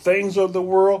world, the things of the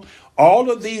world.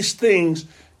 All of these things,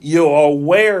 your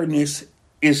awareness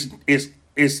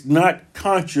is not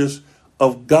conscious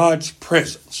of God's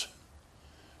presence.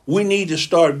 We need to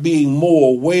start being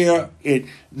more aware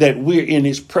that we're in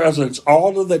his presence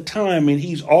all of the time, and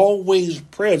he's always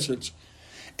present.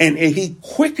 And he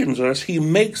quickens us, he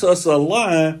makes us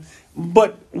alive,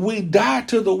 but we die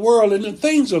to the world and the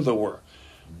things of the world.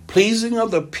 Pleasing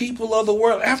of the people of the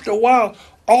world. After a while,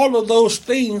 all of those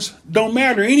things don't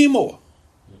matter anymore.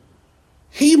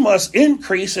 He must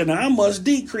increase and I must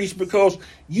decrease, because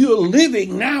you're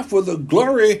living now for the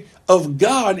glory of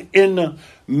God and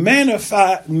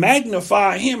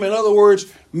magnify him. In other words,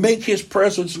 make his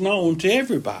presence known to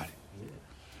everybody.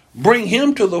 Bring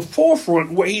him to the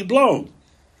forefront where he belongs.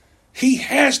 He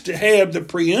has to have the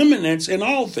preeminence in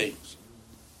all things.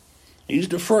 He's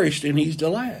the first and he's the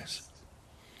last.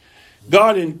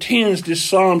 God intends this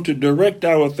psalm to direct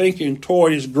our thinking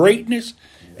toward his greatness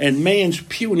and man's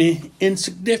puny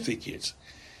insignificance.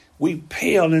 We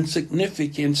pale in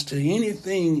significance to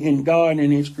anything in God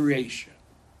and his creation.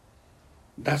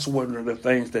 That's one of the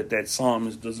things that psalm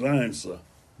is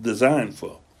designed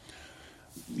for.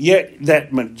 Yet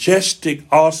that majestic,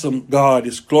 awesome God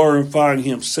is glorifying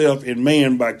himself in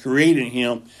man by creating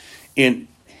him in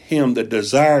him the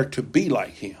desire to be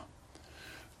like him.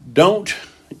 Don't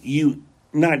you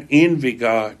not envy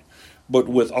God, but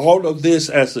with all of this,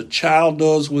 as a child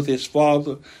does with his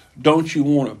father, don't you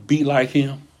want to be like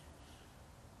him?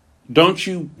 Don't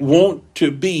you want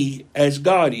to be as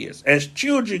God is? As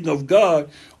children of God,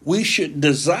 we should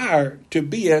desire to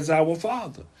be as our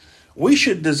Father. We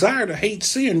should desire to hate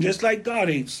sin just like God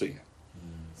hates sin.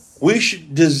 We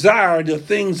should desire the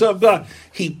things of God.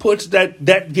 He puts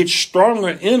that gets stronger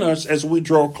in us as we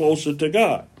draw closer to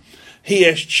God. He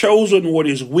has chosen what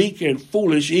is weak and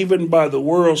foolish, even by the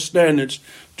world's standards,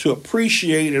 to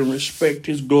appreciate and respect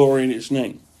his glory and his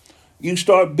name. You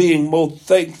start being more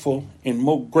thankful and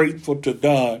more grateful to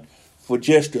God for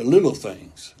just the little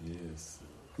things. Yes.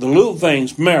 The little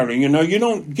things matter. You know, you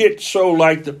don't get so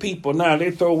like the people now.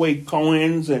 They throw away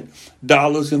coins and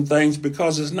dollars and things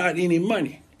because there's not any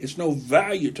money. It's no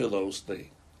value to those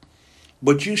things.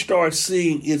 But you start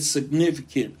seeing its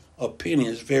significant. A penny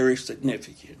is very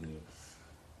significant. Yes.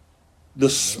 The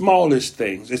smallest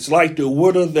things. It's like the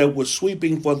widow that was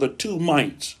sweeping for the 2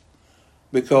 mites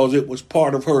because it was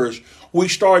part of hers. We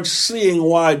start seeing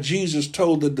why Jesus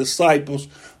told the disciples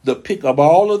to pick up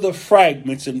all of the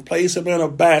fragments and place them in a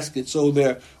basket so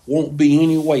there won't be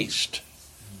any waste.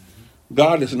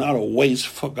 God is not a waste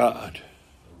for God.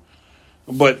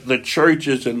 But the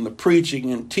churches and the preaching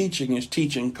and teaching is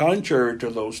teaching contrary to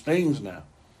those things now.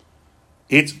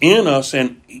 It's in us,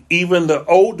 and even the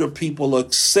older people are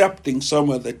accepting some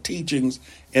of the teachings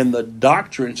and the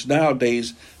doctrines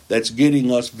nowadays that's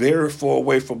getting us very far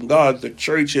away from God. The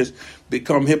church has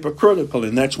become hypocritical,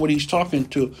 and that's what he's talking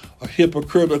to, a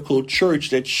hypocritical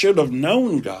church that should have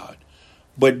known God,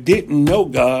 but didn't know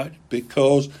God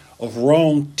because of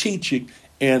wrong teaching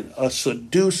and a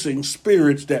seducing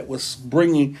spirits that was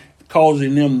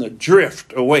causing them to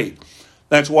drift away.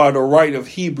 That's why the writer of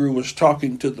Hebrew was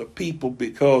talking to the people,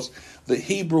 because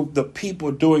the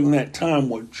people during that time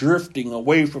were drifting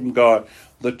away from God.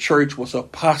 The church was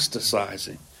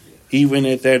apostatizing, even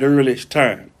at that earliest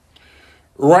time.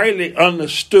 Rightly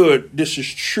understood, this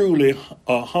is truly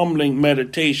a humbling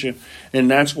meditation, and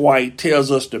that's why he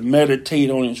tells us to meditate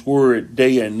on his word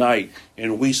day and night,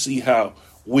 and we see how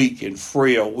weak and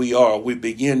frail we are. We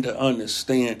begin to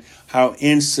understand how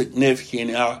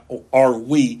insignificant are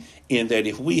we, in that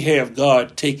if we have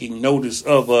God taking notice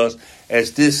of us,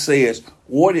 as this says,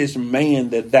 what is man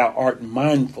that thou art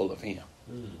mindful of him?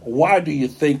 Why do you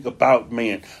think about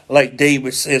man? Like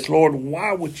David says, Lord,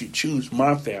 why would you choose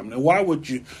my family? Why would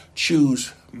you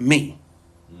choose me?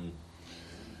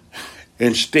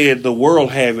 Instead, the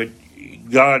world have it,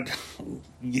 God,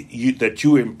 that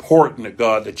you're important to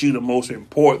God, that you're the most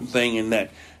important thing, and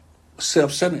that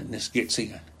self-centeredness gets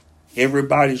in.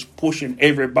 Everybody's pushing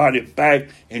everybody back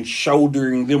and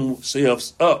shouldering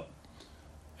themselves up.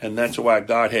 And that's why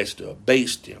God has to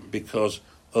abase them, because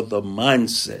of the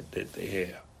mindset that they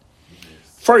have.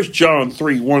 1 John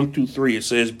 3, 1-3, it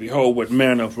says, Behold, what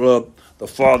manner of love the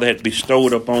Father hath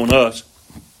bestowed upon us,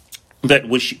 that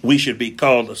we should be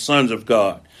called the sons of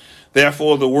God.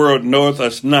 Therefore the world knoweth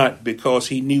us not,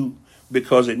 because it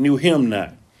knew him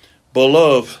not.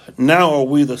 Beloved, now are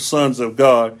we the sons of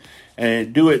God, and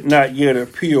it doeth not yet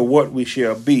appear what we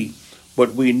shall be.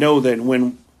 But we know that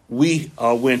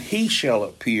when he shall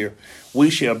appear, we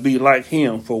shall be like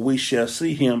him, for we shall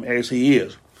see him as he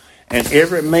is. And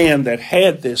every man that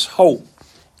had this hope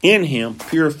in him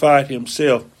purified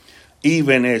himself,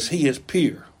 even as he is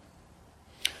pure.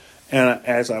 And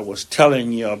as I was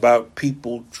telling you about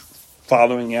people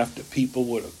following after people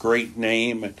with a great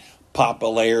name and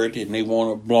popularity, and they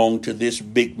want to belong to this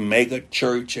big mega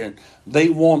church, and they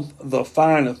want the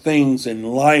finer things in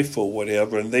life or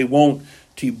whatever, and they want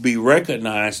to be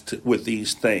recognized with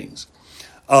these things.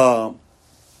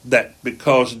 That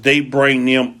because they bring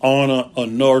them honor or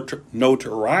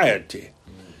notoriety.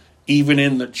 Even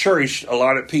in the church, a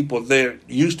lot of people there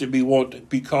used to want to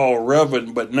be called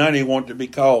reverend, but now they want to be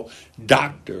called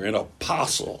doctor and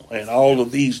apostle and all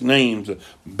of these names,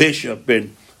 bishop,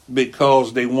 and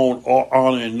because they want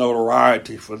honor and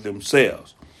notoriety for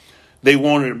themselves. They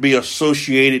wanted to be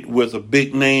associated with a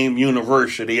big name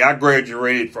university. I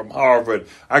graduated from Harvard.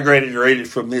 I graduated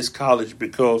from this college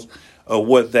because of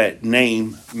what that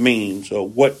name means, or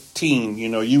what team.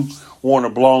 You want to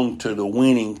belong to the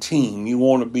winning team. You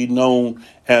want to be known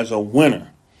as a winner.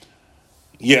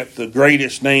 Yet the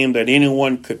greatest name that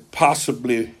anyone could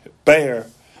possibly bear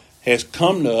has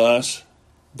come to us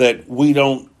that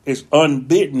is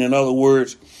unbidden. In other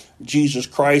words, Jesus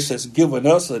Christ has given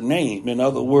us a name. In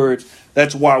other words,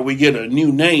 that's why we get a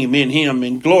new name in him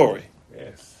in glory.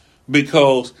 Yes.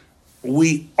 Because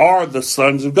we are the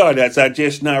sons of God. As I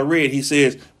just now read, he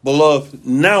says, Beloved,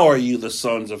 now are you the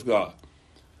sons of God.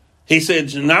 He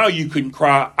said, now you can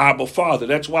cry, Abba, Father.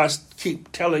 That's why I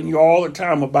keep telling you all the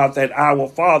time about that Our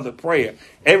Father prayer.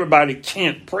 Everybody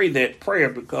can't pray that prayer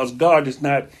because God is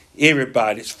not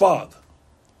everybody's father.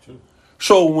 True.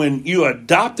 So when you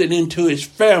adopted into his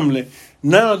family,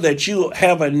 now that you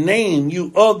have a name,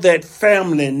 you of that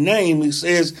family name, he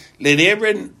says, let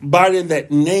everybody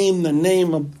that name the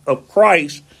name of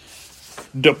Christ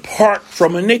depart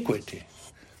from iniquity.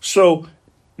 So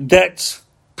that's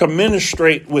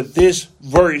commensurate with this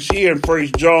verse here in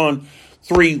 1 John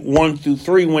 3,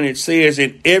 1-3, when it says,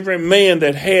 and every man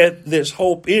that had this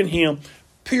hope in him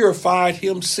purified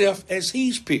himself as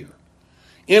he's pure.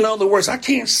 In other words, I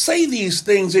can't say these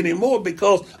things anymore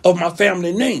because of my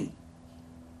family name.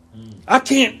 I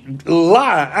can't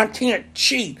lie. I can't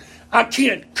cheat. I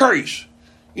can't curse.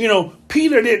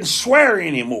 Peter didn't swear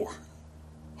anymore.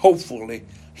 Hopefully,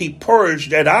 he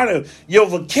purged that out of your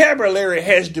vocabulary.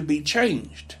 Has to be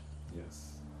changed.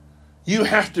 Yes. You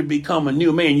have to become a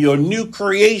new man. You're a new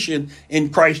creation in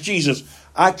Christ Jesus.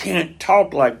 I can't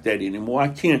talk like that anymore. I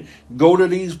can't go to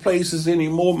these places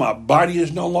anymore. My body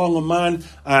is no longer mine.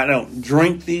 I don't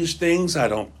drink these things. I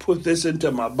don't put this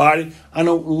into my body. I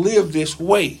don't live this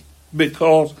way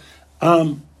because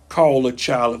I'm called a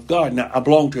child of God. Now, I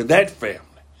belong to that family.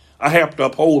 I have to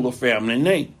uphold the family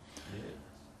name.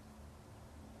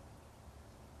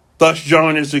 Thus,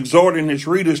 John is exhorting his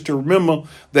readers to remember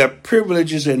their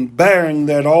privileges in bearing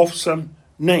that awesome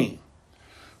name.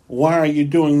 Why are you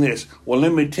doing this? Well,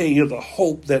 let me tell you the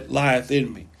hope that lieth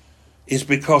in me. It's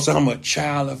because I'm a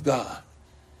child of God.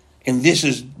 And this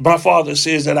is, my Father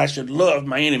says that I should love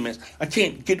my enemies. I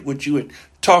can't get with you and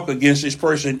talk against this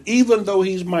person, even though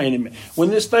he's my enemy. When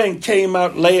this thing came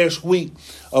out last week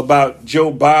about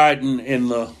Joe Biden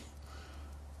and the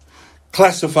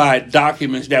classified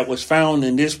documents that was found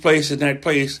in this place and that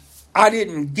place, I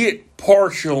didn't get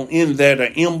partial in that or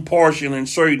impartial in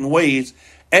certain ways.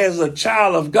 As a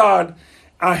child of God,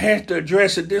 I had to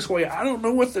address it this way. I don't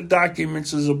know what the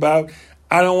documents is about.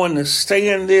 I don't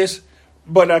understand this,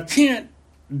 but I can't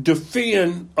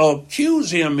defend or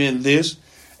accuse him in this.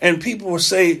 And people will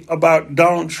say about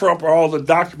Donald Trump or all the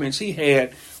documents he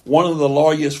had. One of the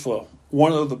lawyers for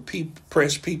one of the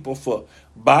press people for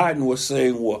Biden was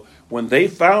saying, well, when they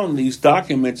found these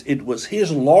documents, it was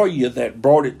his lawyer that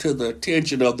brought it to the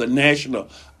attention of the National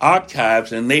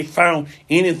Archives, and they found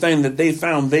anything that they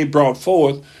found they brought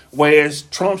forth, whereas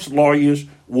Trump's lawyers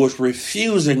was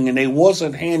refusing and they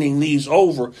wasn't handing these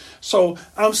over. So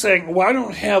I'm saying, well, I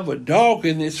don't have a dog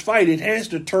in this fight. It has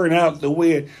to turn out the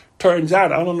way it turns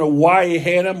out. I don't know why he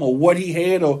had them or what he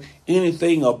had or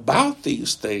anything about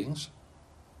these things.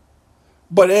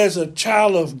 But as a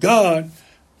child of God,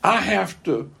 I have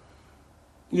to,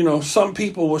 some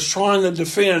people was trying to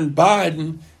defend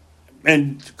Biden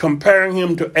and comparing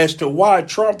him as to why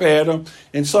Trump had him.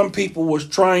 And some people was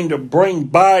trying to bring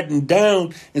Biden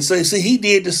down and say, see, he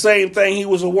did the same thing. He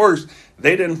was the worst.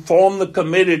 They didn't form the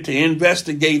committee to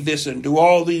investigate this and do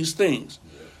all these things.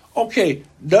 Okay,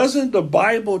 doesn't the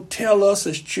Bible tell us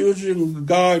as children of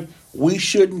God we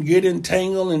shouldn't get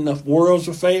entangled in the world's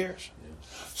affairs?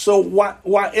 So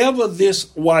whatever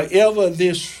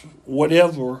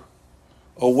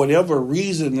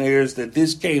reason there is that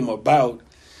this came about,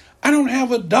 I don't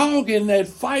have a dog in that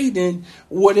fight, and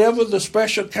whatever the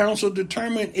special counsel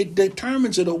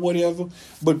determines it or whatever.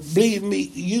 But believe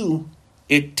me,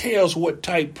 it tells what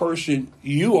type person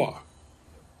you are.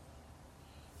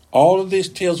 All of this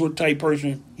tells what type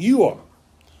person you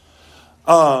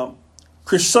are.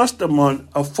 Chrysostom,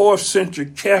 a 4th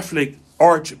century Catholic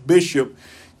archbishop,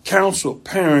 counseled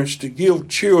parents to give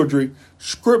children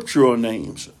scriptural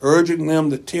names, urging them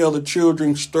to tell the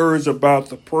children stories about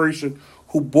the person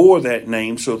who bore that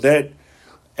name so that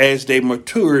as they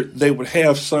matured, they would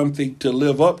have something to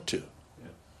live up to.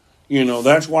 Yeah.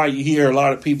 That's why you hear a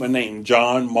lot of people named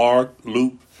John, Mark,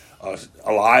 Luke,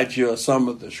 Elijah, some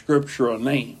of the scriptural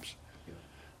names.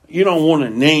 You don't want to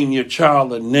name your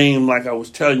child a name like I was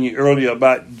telling you earlier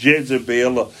about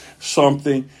Jezebel or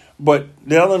something. But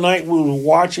the other night we were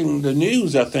watching the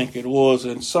news, I think it was,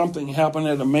 and something happened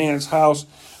at a man's house,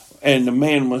 and the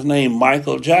man was named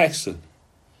Michael Jackson.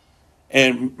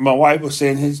 And my wife was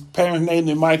saying his parents named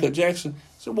him Michael Jackson.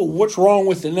 I said, well, what's wrong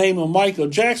with the name of Michael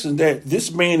Jackson? That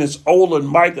this man is older than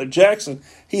Michael Jackson.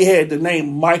 He had the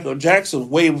name Michael Jackson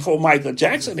way before Michael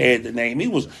Jackson had the name. He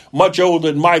was much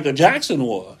older than Michael Jackson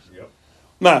was. Yep.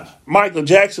 Now, Michael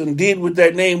Jackson did with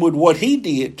that name with what he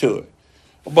did to it.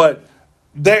 But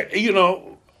there,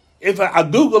 if I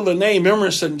Google the name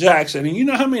Emerson Jackson, and you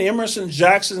know how many Emerson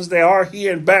Jacksons there are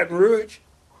here in Baton Rouge?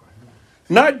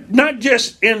 Not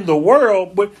just in the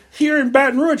world, but here in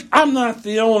Baton Rouge, I'm not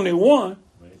the only one.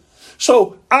 Right.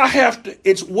 So I have to,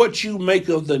 it's what you make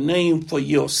of the name for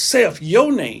yourself,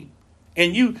 your name,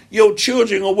 and your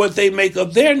children are what they make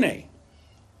of their name.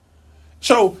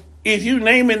 So if you're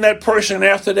naming that person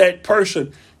after that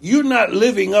person, you're not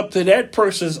living up to that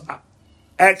person's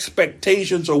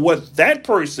expectations of what that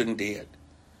person did.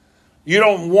 You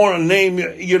don't want to name, I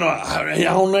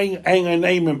ain't going to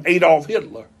name him Adolf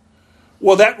Hitler.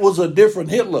 Well, that was a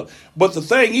different Hitler. But the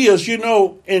thing is,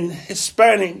 in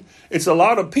Hispanic, it's a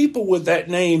lot of people with that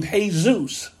name,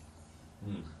 Jesus.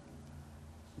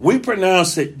 We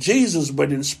pronounce it Jesus,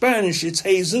 but in Spanish, it's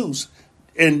Jesus.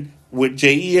 And with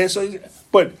J-E-S.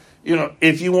 But,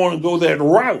 if you want to go that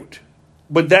route.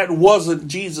 But that wasn't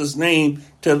Jesus' name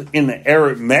in the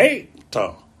Aramaic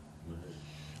tongue.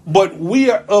 But we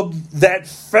are of that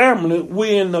family.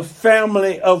 We're in the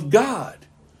family of God.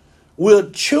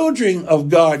 We're children of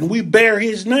God, and we bear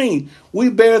his name. We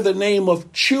bear the name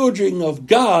of children of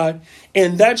God,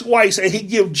 and that's why he said he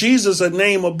give Jesus a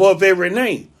name above every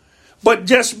name. But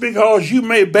just because you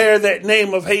may bear that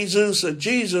name of Jesus or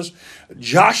Jesus,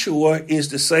 Joshua is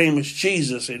the same as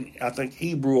Jesus in, I think,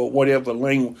 Hebrew or whatever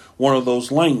language, one of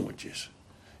those languages.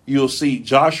 You'll see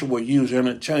Joshua used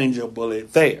interchangeably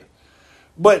there.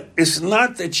 But it's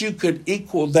not that you could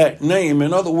equal that name.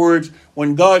 In other words,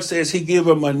 when God says he give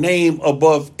him a name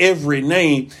above every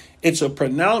name, it's a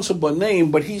pronounceable name,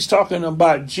 but he's talking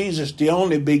about Jesus, the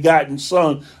only begotten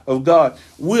Son of God.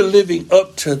 We're living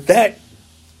up to that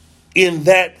in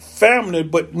that family,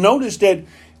 but notice that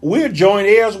we're joint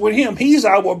heirs with him. He's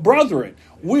our brethren.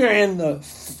 We're in the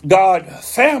God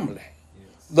family,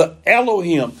 the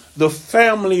Elohim, the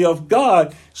family of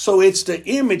God. So it's the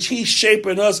image. He's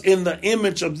shaping us in the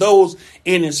image of those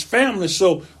in his family.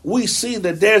 So we see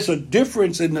that there's a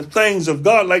difference in the things of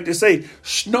God. Like they say,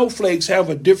 snowflakes have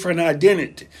a different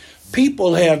identity.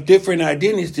 People have different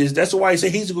identities. That's why he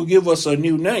said he's going to give us a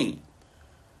new name.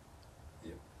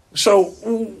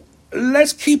 So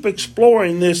let's keep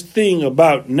exploring this thing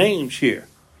about names here.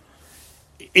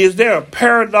 Is there a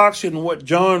paradox in what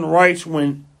John writes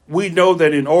when we know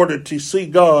that in order to see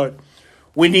God,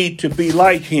 we need to be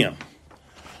like him?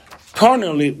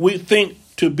 Carnally, we think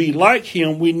to be like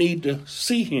him, we need to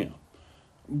see him.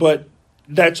 But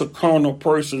that's a carnal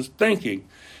person's thinking.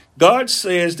 God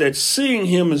says that seeing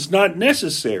him is not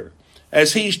necessary,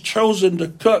 as he's chosen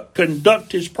to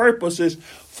conduct his purposes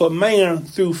for man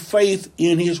through faith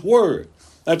in his word.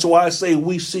 That's why I say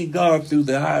we see God through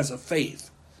the eyes of faith,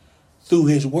 through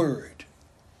his word.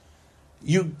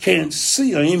 You can't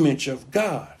see an image of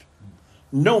God.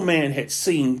 No man had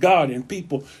seen God, and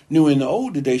people knew in the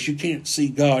older days you can't see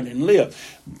God and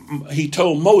live. He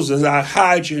told Moses, I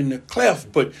hide you in the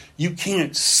cleft, but you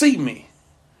can't see me.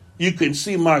 You can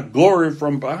see my glory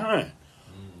from behind.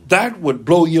 That would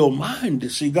blow your mind to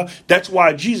see God. That's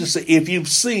why Jesus said, if you've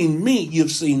seen me,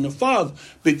 you've seen the Father.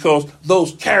 Because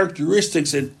those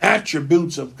characteristics and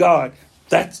attributes of God,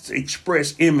 that's the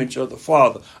express image of the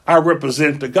Father. I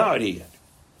represent the Godhead.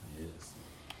 Yes.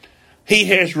 He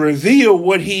has revealed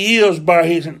what he is by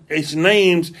his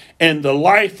names and the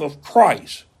life of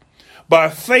Christ. By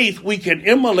faith, we can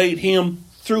emulate him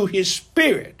through his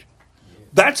Spirit.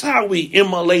 That's how we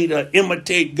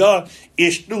imitate God,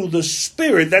 is through the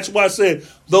Spirit. That's why I said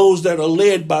those that are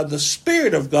led by the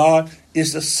Spirit of God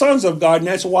is the sons of God. And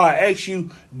that's why I asked you,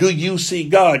 do you see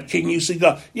God? Can you see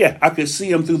God? Yeah, I can see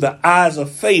him through the eyes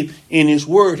of faith in his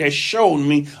word has shown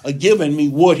me, given me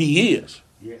what he is.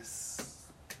 Yes.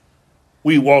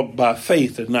 We walk by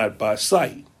faith and not by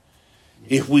sight.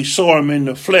 Yes. If we saw him in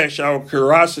the flesh, our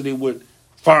curiosity would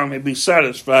finally be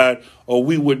satisfied, or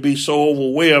we would be so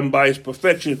overwhelmed by his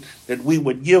perfection that we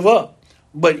would give up.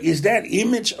 But is that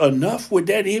image enough? Would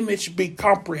that image be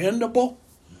comprehensible?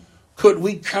 Could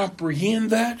we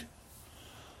comprehend that?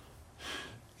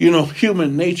 You know,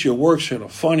 human nature works in a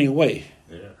funny way.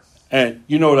 Yes. And,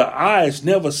 you know, the eye is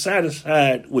never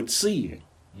satisfied with seeing.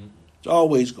 It's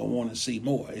always going to want to see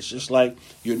more. It's just like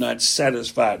you're not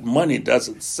satisfied. Money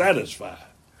doesn't satisfy.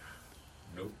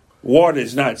 Water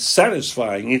is not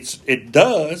satisfying. It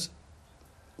does,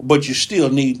 but you still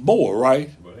need more,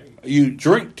 right? You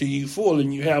drink till you full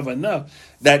and you have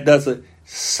enough. That doesn't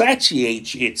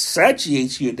satiate you. It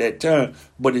satiates you at that time,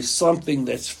 but it's something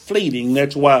that's fleeting.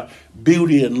 That's why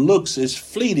beauty and looks is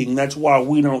fleeting. That's why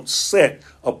we don't set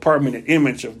a permanent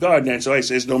image of God. And so he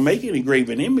says, don't make any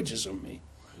graven images of me.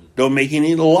 Don't make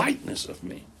any likeness of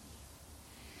me.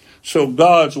 So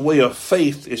God's way of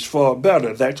faith is far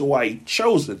better. That's why he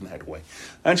chose it that way.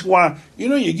 That's why, you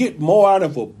know, you get more out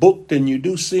of a book than you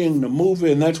do seeing the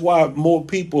movie. And that's why more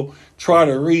people try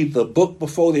to read the book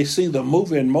before they see the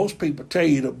movie. And most people tell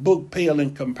you the book pale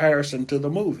in comparison to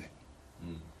the movie.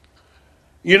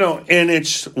 You know, and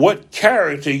it's what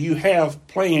character you have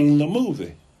playing the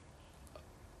movie.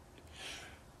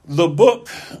 The book,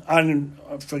 I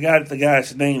forgot the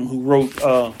guy's name who wrote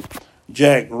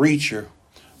Jack Reacher.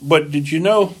 But did you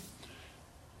know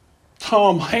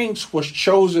Tom Hanks was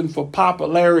chosen for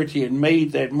popularity and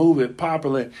made that movie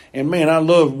popular? And man, I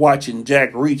love watching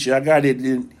Jack Reacher. I got it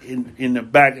in the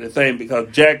back of the thing because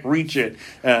Jack Reacher,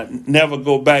 Never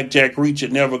Go Back, Jack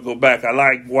Reacher, Never Go Back. I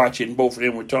like watching both of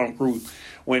them with Tom Cruise.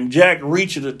 When Jack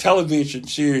Reacher, the television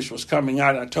series, was coming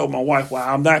out, I told my wife, well,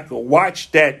 I'm not going to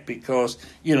watch that because,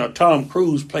 you know, Tom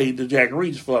Cruise played the Jack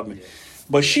Reacher for me.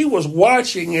 But she was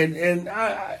watching it, and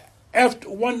after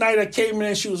one night I came in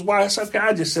and she was watching something.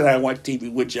 I just sit down and watch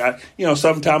TV with you.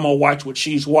 Sometime I'll watch what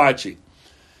she's watching.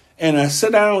 And I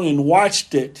sat down and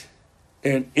watched it,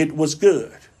 and it was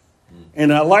good.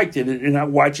 And I liked it, and I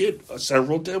watched it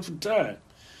several different times.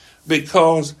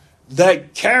 Because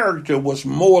that character was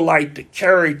more like the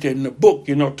character in the book.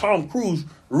 You know, Tom Cruise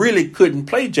really couldn't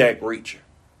play Jack Reacher.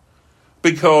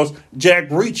 Because Jack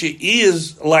Reacher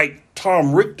is like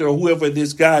Tom Richter or whoever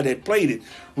this guy that played it.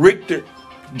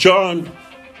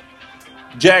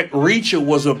 Jack Reacher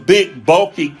was a big,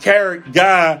 bulky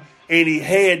guy, and he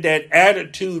had that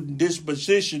attitude and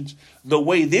dispositions the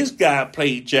way this guy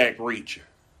played Jack Reacher.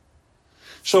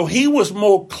 So he was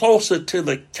more closer to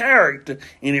the character.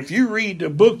 And if you read the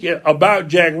book about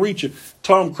Jack Reacher,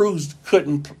 Tom Cruise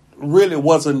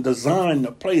wasn't designed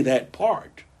to play that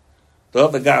part. The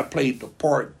other guy played the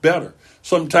part better.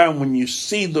 Sometimes when you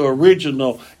see the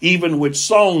original, even with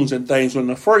songs and things, when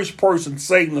the first person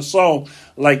sang the song,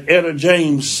 like Etta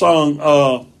James sung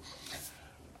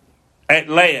At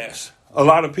Last, a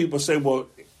lot of people say, well,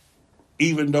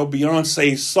 even though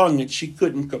Beyonce sung it, she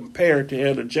couldn't compare to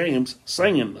Etta James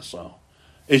singing the song.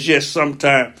 It's just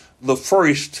sometimes the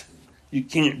first, you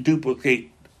can't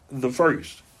duplicate the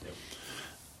first.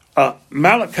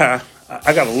 Malachi,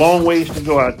 I got a long ways to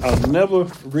go. I'll never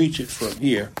reach it from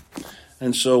here.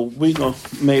 And so we're going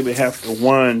to maybe have to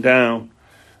wind down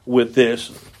with this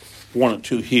one or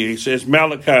two here. He says,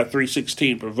 Malachi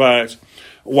 3:16 provides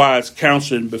wise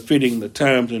counsel befitting the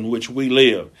times in which we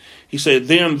live. He said,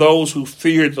 then those who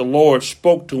feared the Lord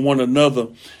spoke to one another,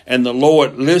 and the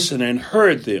Lord listened and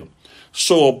heard them.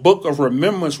 So a book of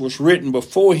remembrance was written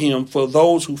before him for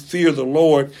those who fear the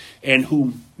Lord and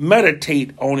who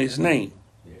meditate on his name.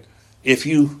 Yeah. If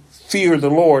you fear the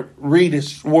Lord, read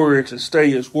his words and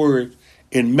study his words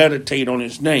and meditate on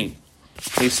his name.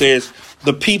 He says,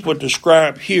 the people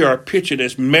described here are pictured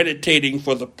as meditating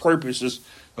for the purposes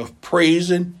of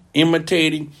praising,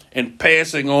 imitating, and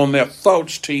passing on their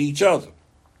thoughts to each other.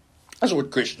 That's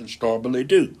what Christians normally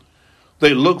do.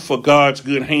 They look for God's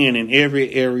good hand in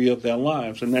every area of their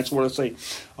lives. And that's what I say.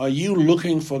 Are you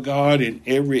looking for God in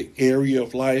every area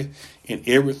of life, in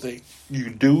everything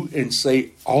you do and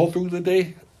say all through the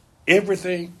day?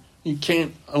 Everything. You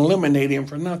can't eliminate him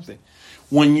for nothing.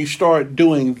 When you start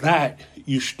doing that,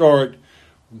 you start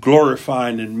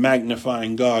glorifying and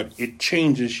magnifying God. It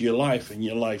changes your life and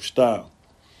your lifestyle.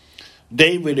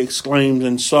 David exclaims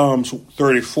in Psalms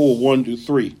 34,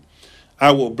 1-3,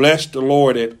 I will bless the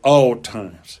Lord at all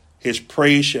times. His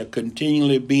praise shall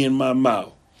continually be in my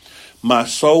mouth. My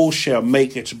soul shall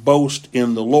make its boast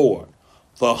in the Lord.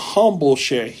 The humble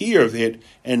shall hear of it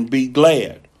and be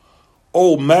glad.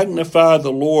 Oh, magnify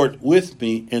the Lord with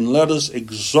me, and let us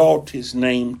exalt his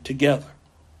name together.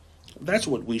 That's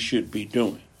what we should be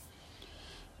doing.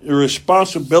 The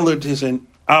responsibilities and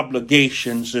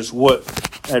obligations is what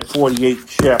that 48th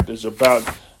chapter is about.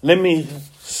 Let me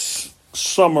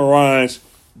summarize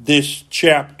this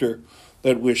chapter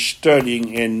that we're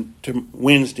studying, and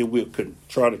Wednesday we'll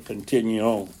try to continue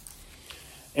on.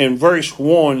 In verse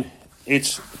 1,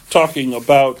 it's talking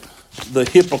about the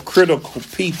hypocritical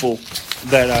people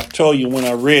that I told you when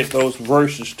I read those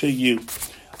verses to you,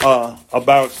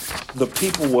 about the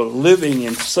people were living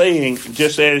and saying,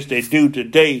 just as they do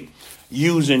today,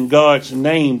 using God's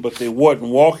name, but they wasn't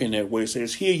walking that way. It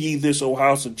says, hear ye this, O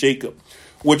house of Jacob,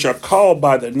 which are called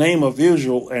by the name of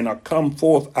Israel, and are come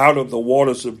forth out of the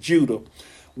waters of Judah,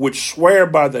 which swear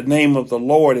by the name of the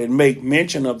Lord, and make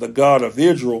mention of the God of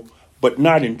Israel, but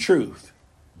not in truth.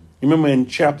 Remember in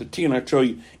chapter 10, I told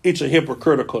you, it's a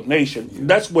hypocritical nation.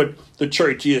 That's what the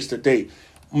church is today.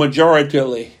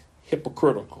 Majority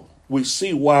hypocritical. We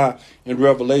see why in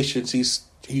Revelations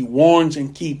he warns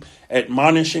and keep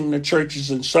admonishing the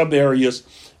churches in some areas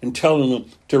and telling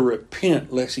them to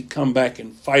repent lest he come back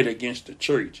and fight against the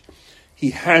church.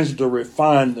 He has to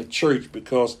refine the church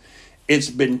because it's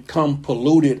become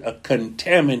polluted or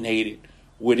contaminated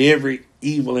with every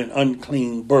evil and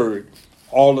unclean bird.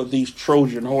 All of these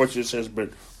Trojan horses has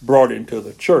been brought into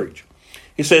the church.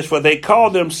 He says, for they call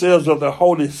themselves of the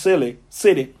holy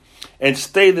city and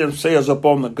stay themselves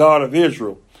upon the God of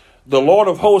Israel. The Lord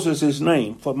of hosts is his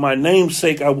name. For my name's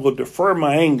sake I will defer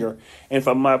my anger, and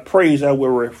for my praise I will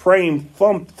refrain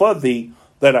for thee,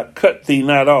 that I cut thee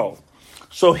not off.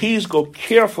 So he's going to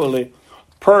carefully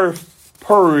purge,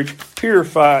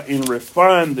 purify, and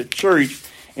refine the church,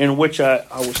 in which I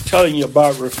was telling you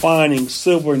about refining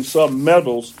silver and some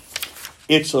metals.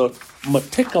 It's a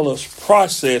meticulous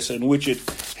process in which it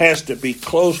has to be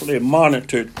closely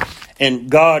monitored,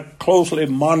 and God closely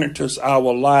monitors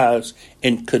our lives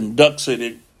and conducts it,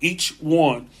 and each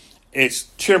one is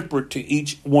tempered to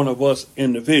each one of us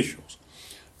individuals.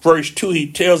 Verse 2,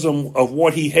 he tells them of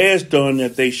what he has done,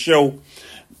 that they show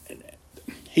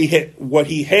what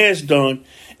he has done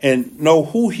and know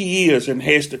who he is and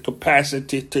has the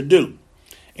capacity to do.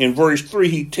 In verse 3,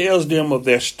 he tells them of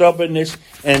their stubbornness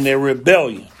and their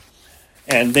rebellion.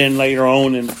 And then later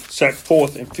on in the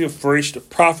fourth and fifth verse, the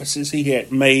prophecies he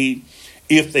had made,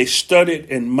 if they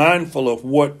studied and mindful of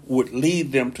what would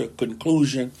lead them to a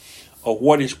conclusion of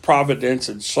what his providence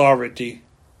and sovereignty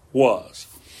was.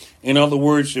 In other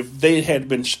words, if they had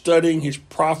been studying his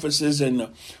prophecies and the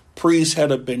priests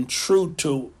had been true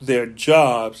to their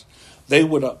jobs, they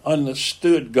would have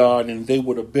understood God and they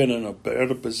would have been in a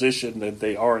better position than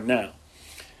they are now.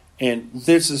 And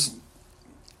this is,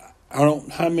 I don't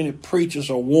know how many preachers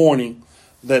are warning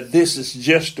that this is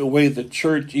just the way the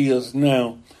church is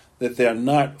now, that they're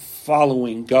not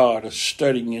following God or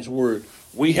studying His Word.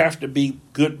 We have to be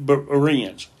good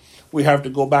Bereans. We have to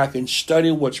go back and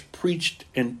study what's preached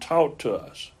and taught to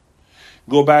us.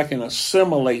 Go back and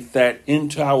assimilate that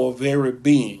into our very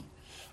being.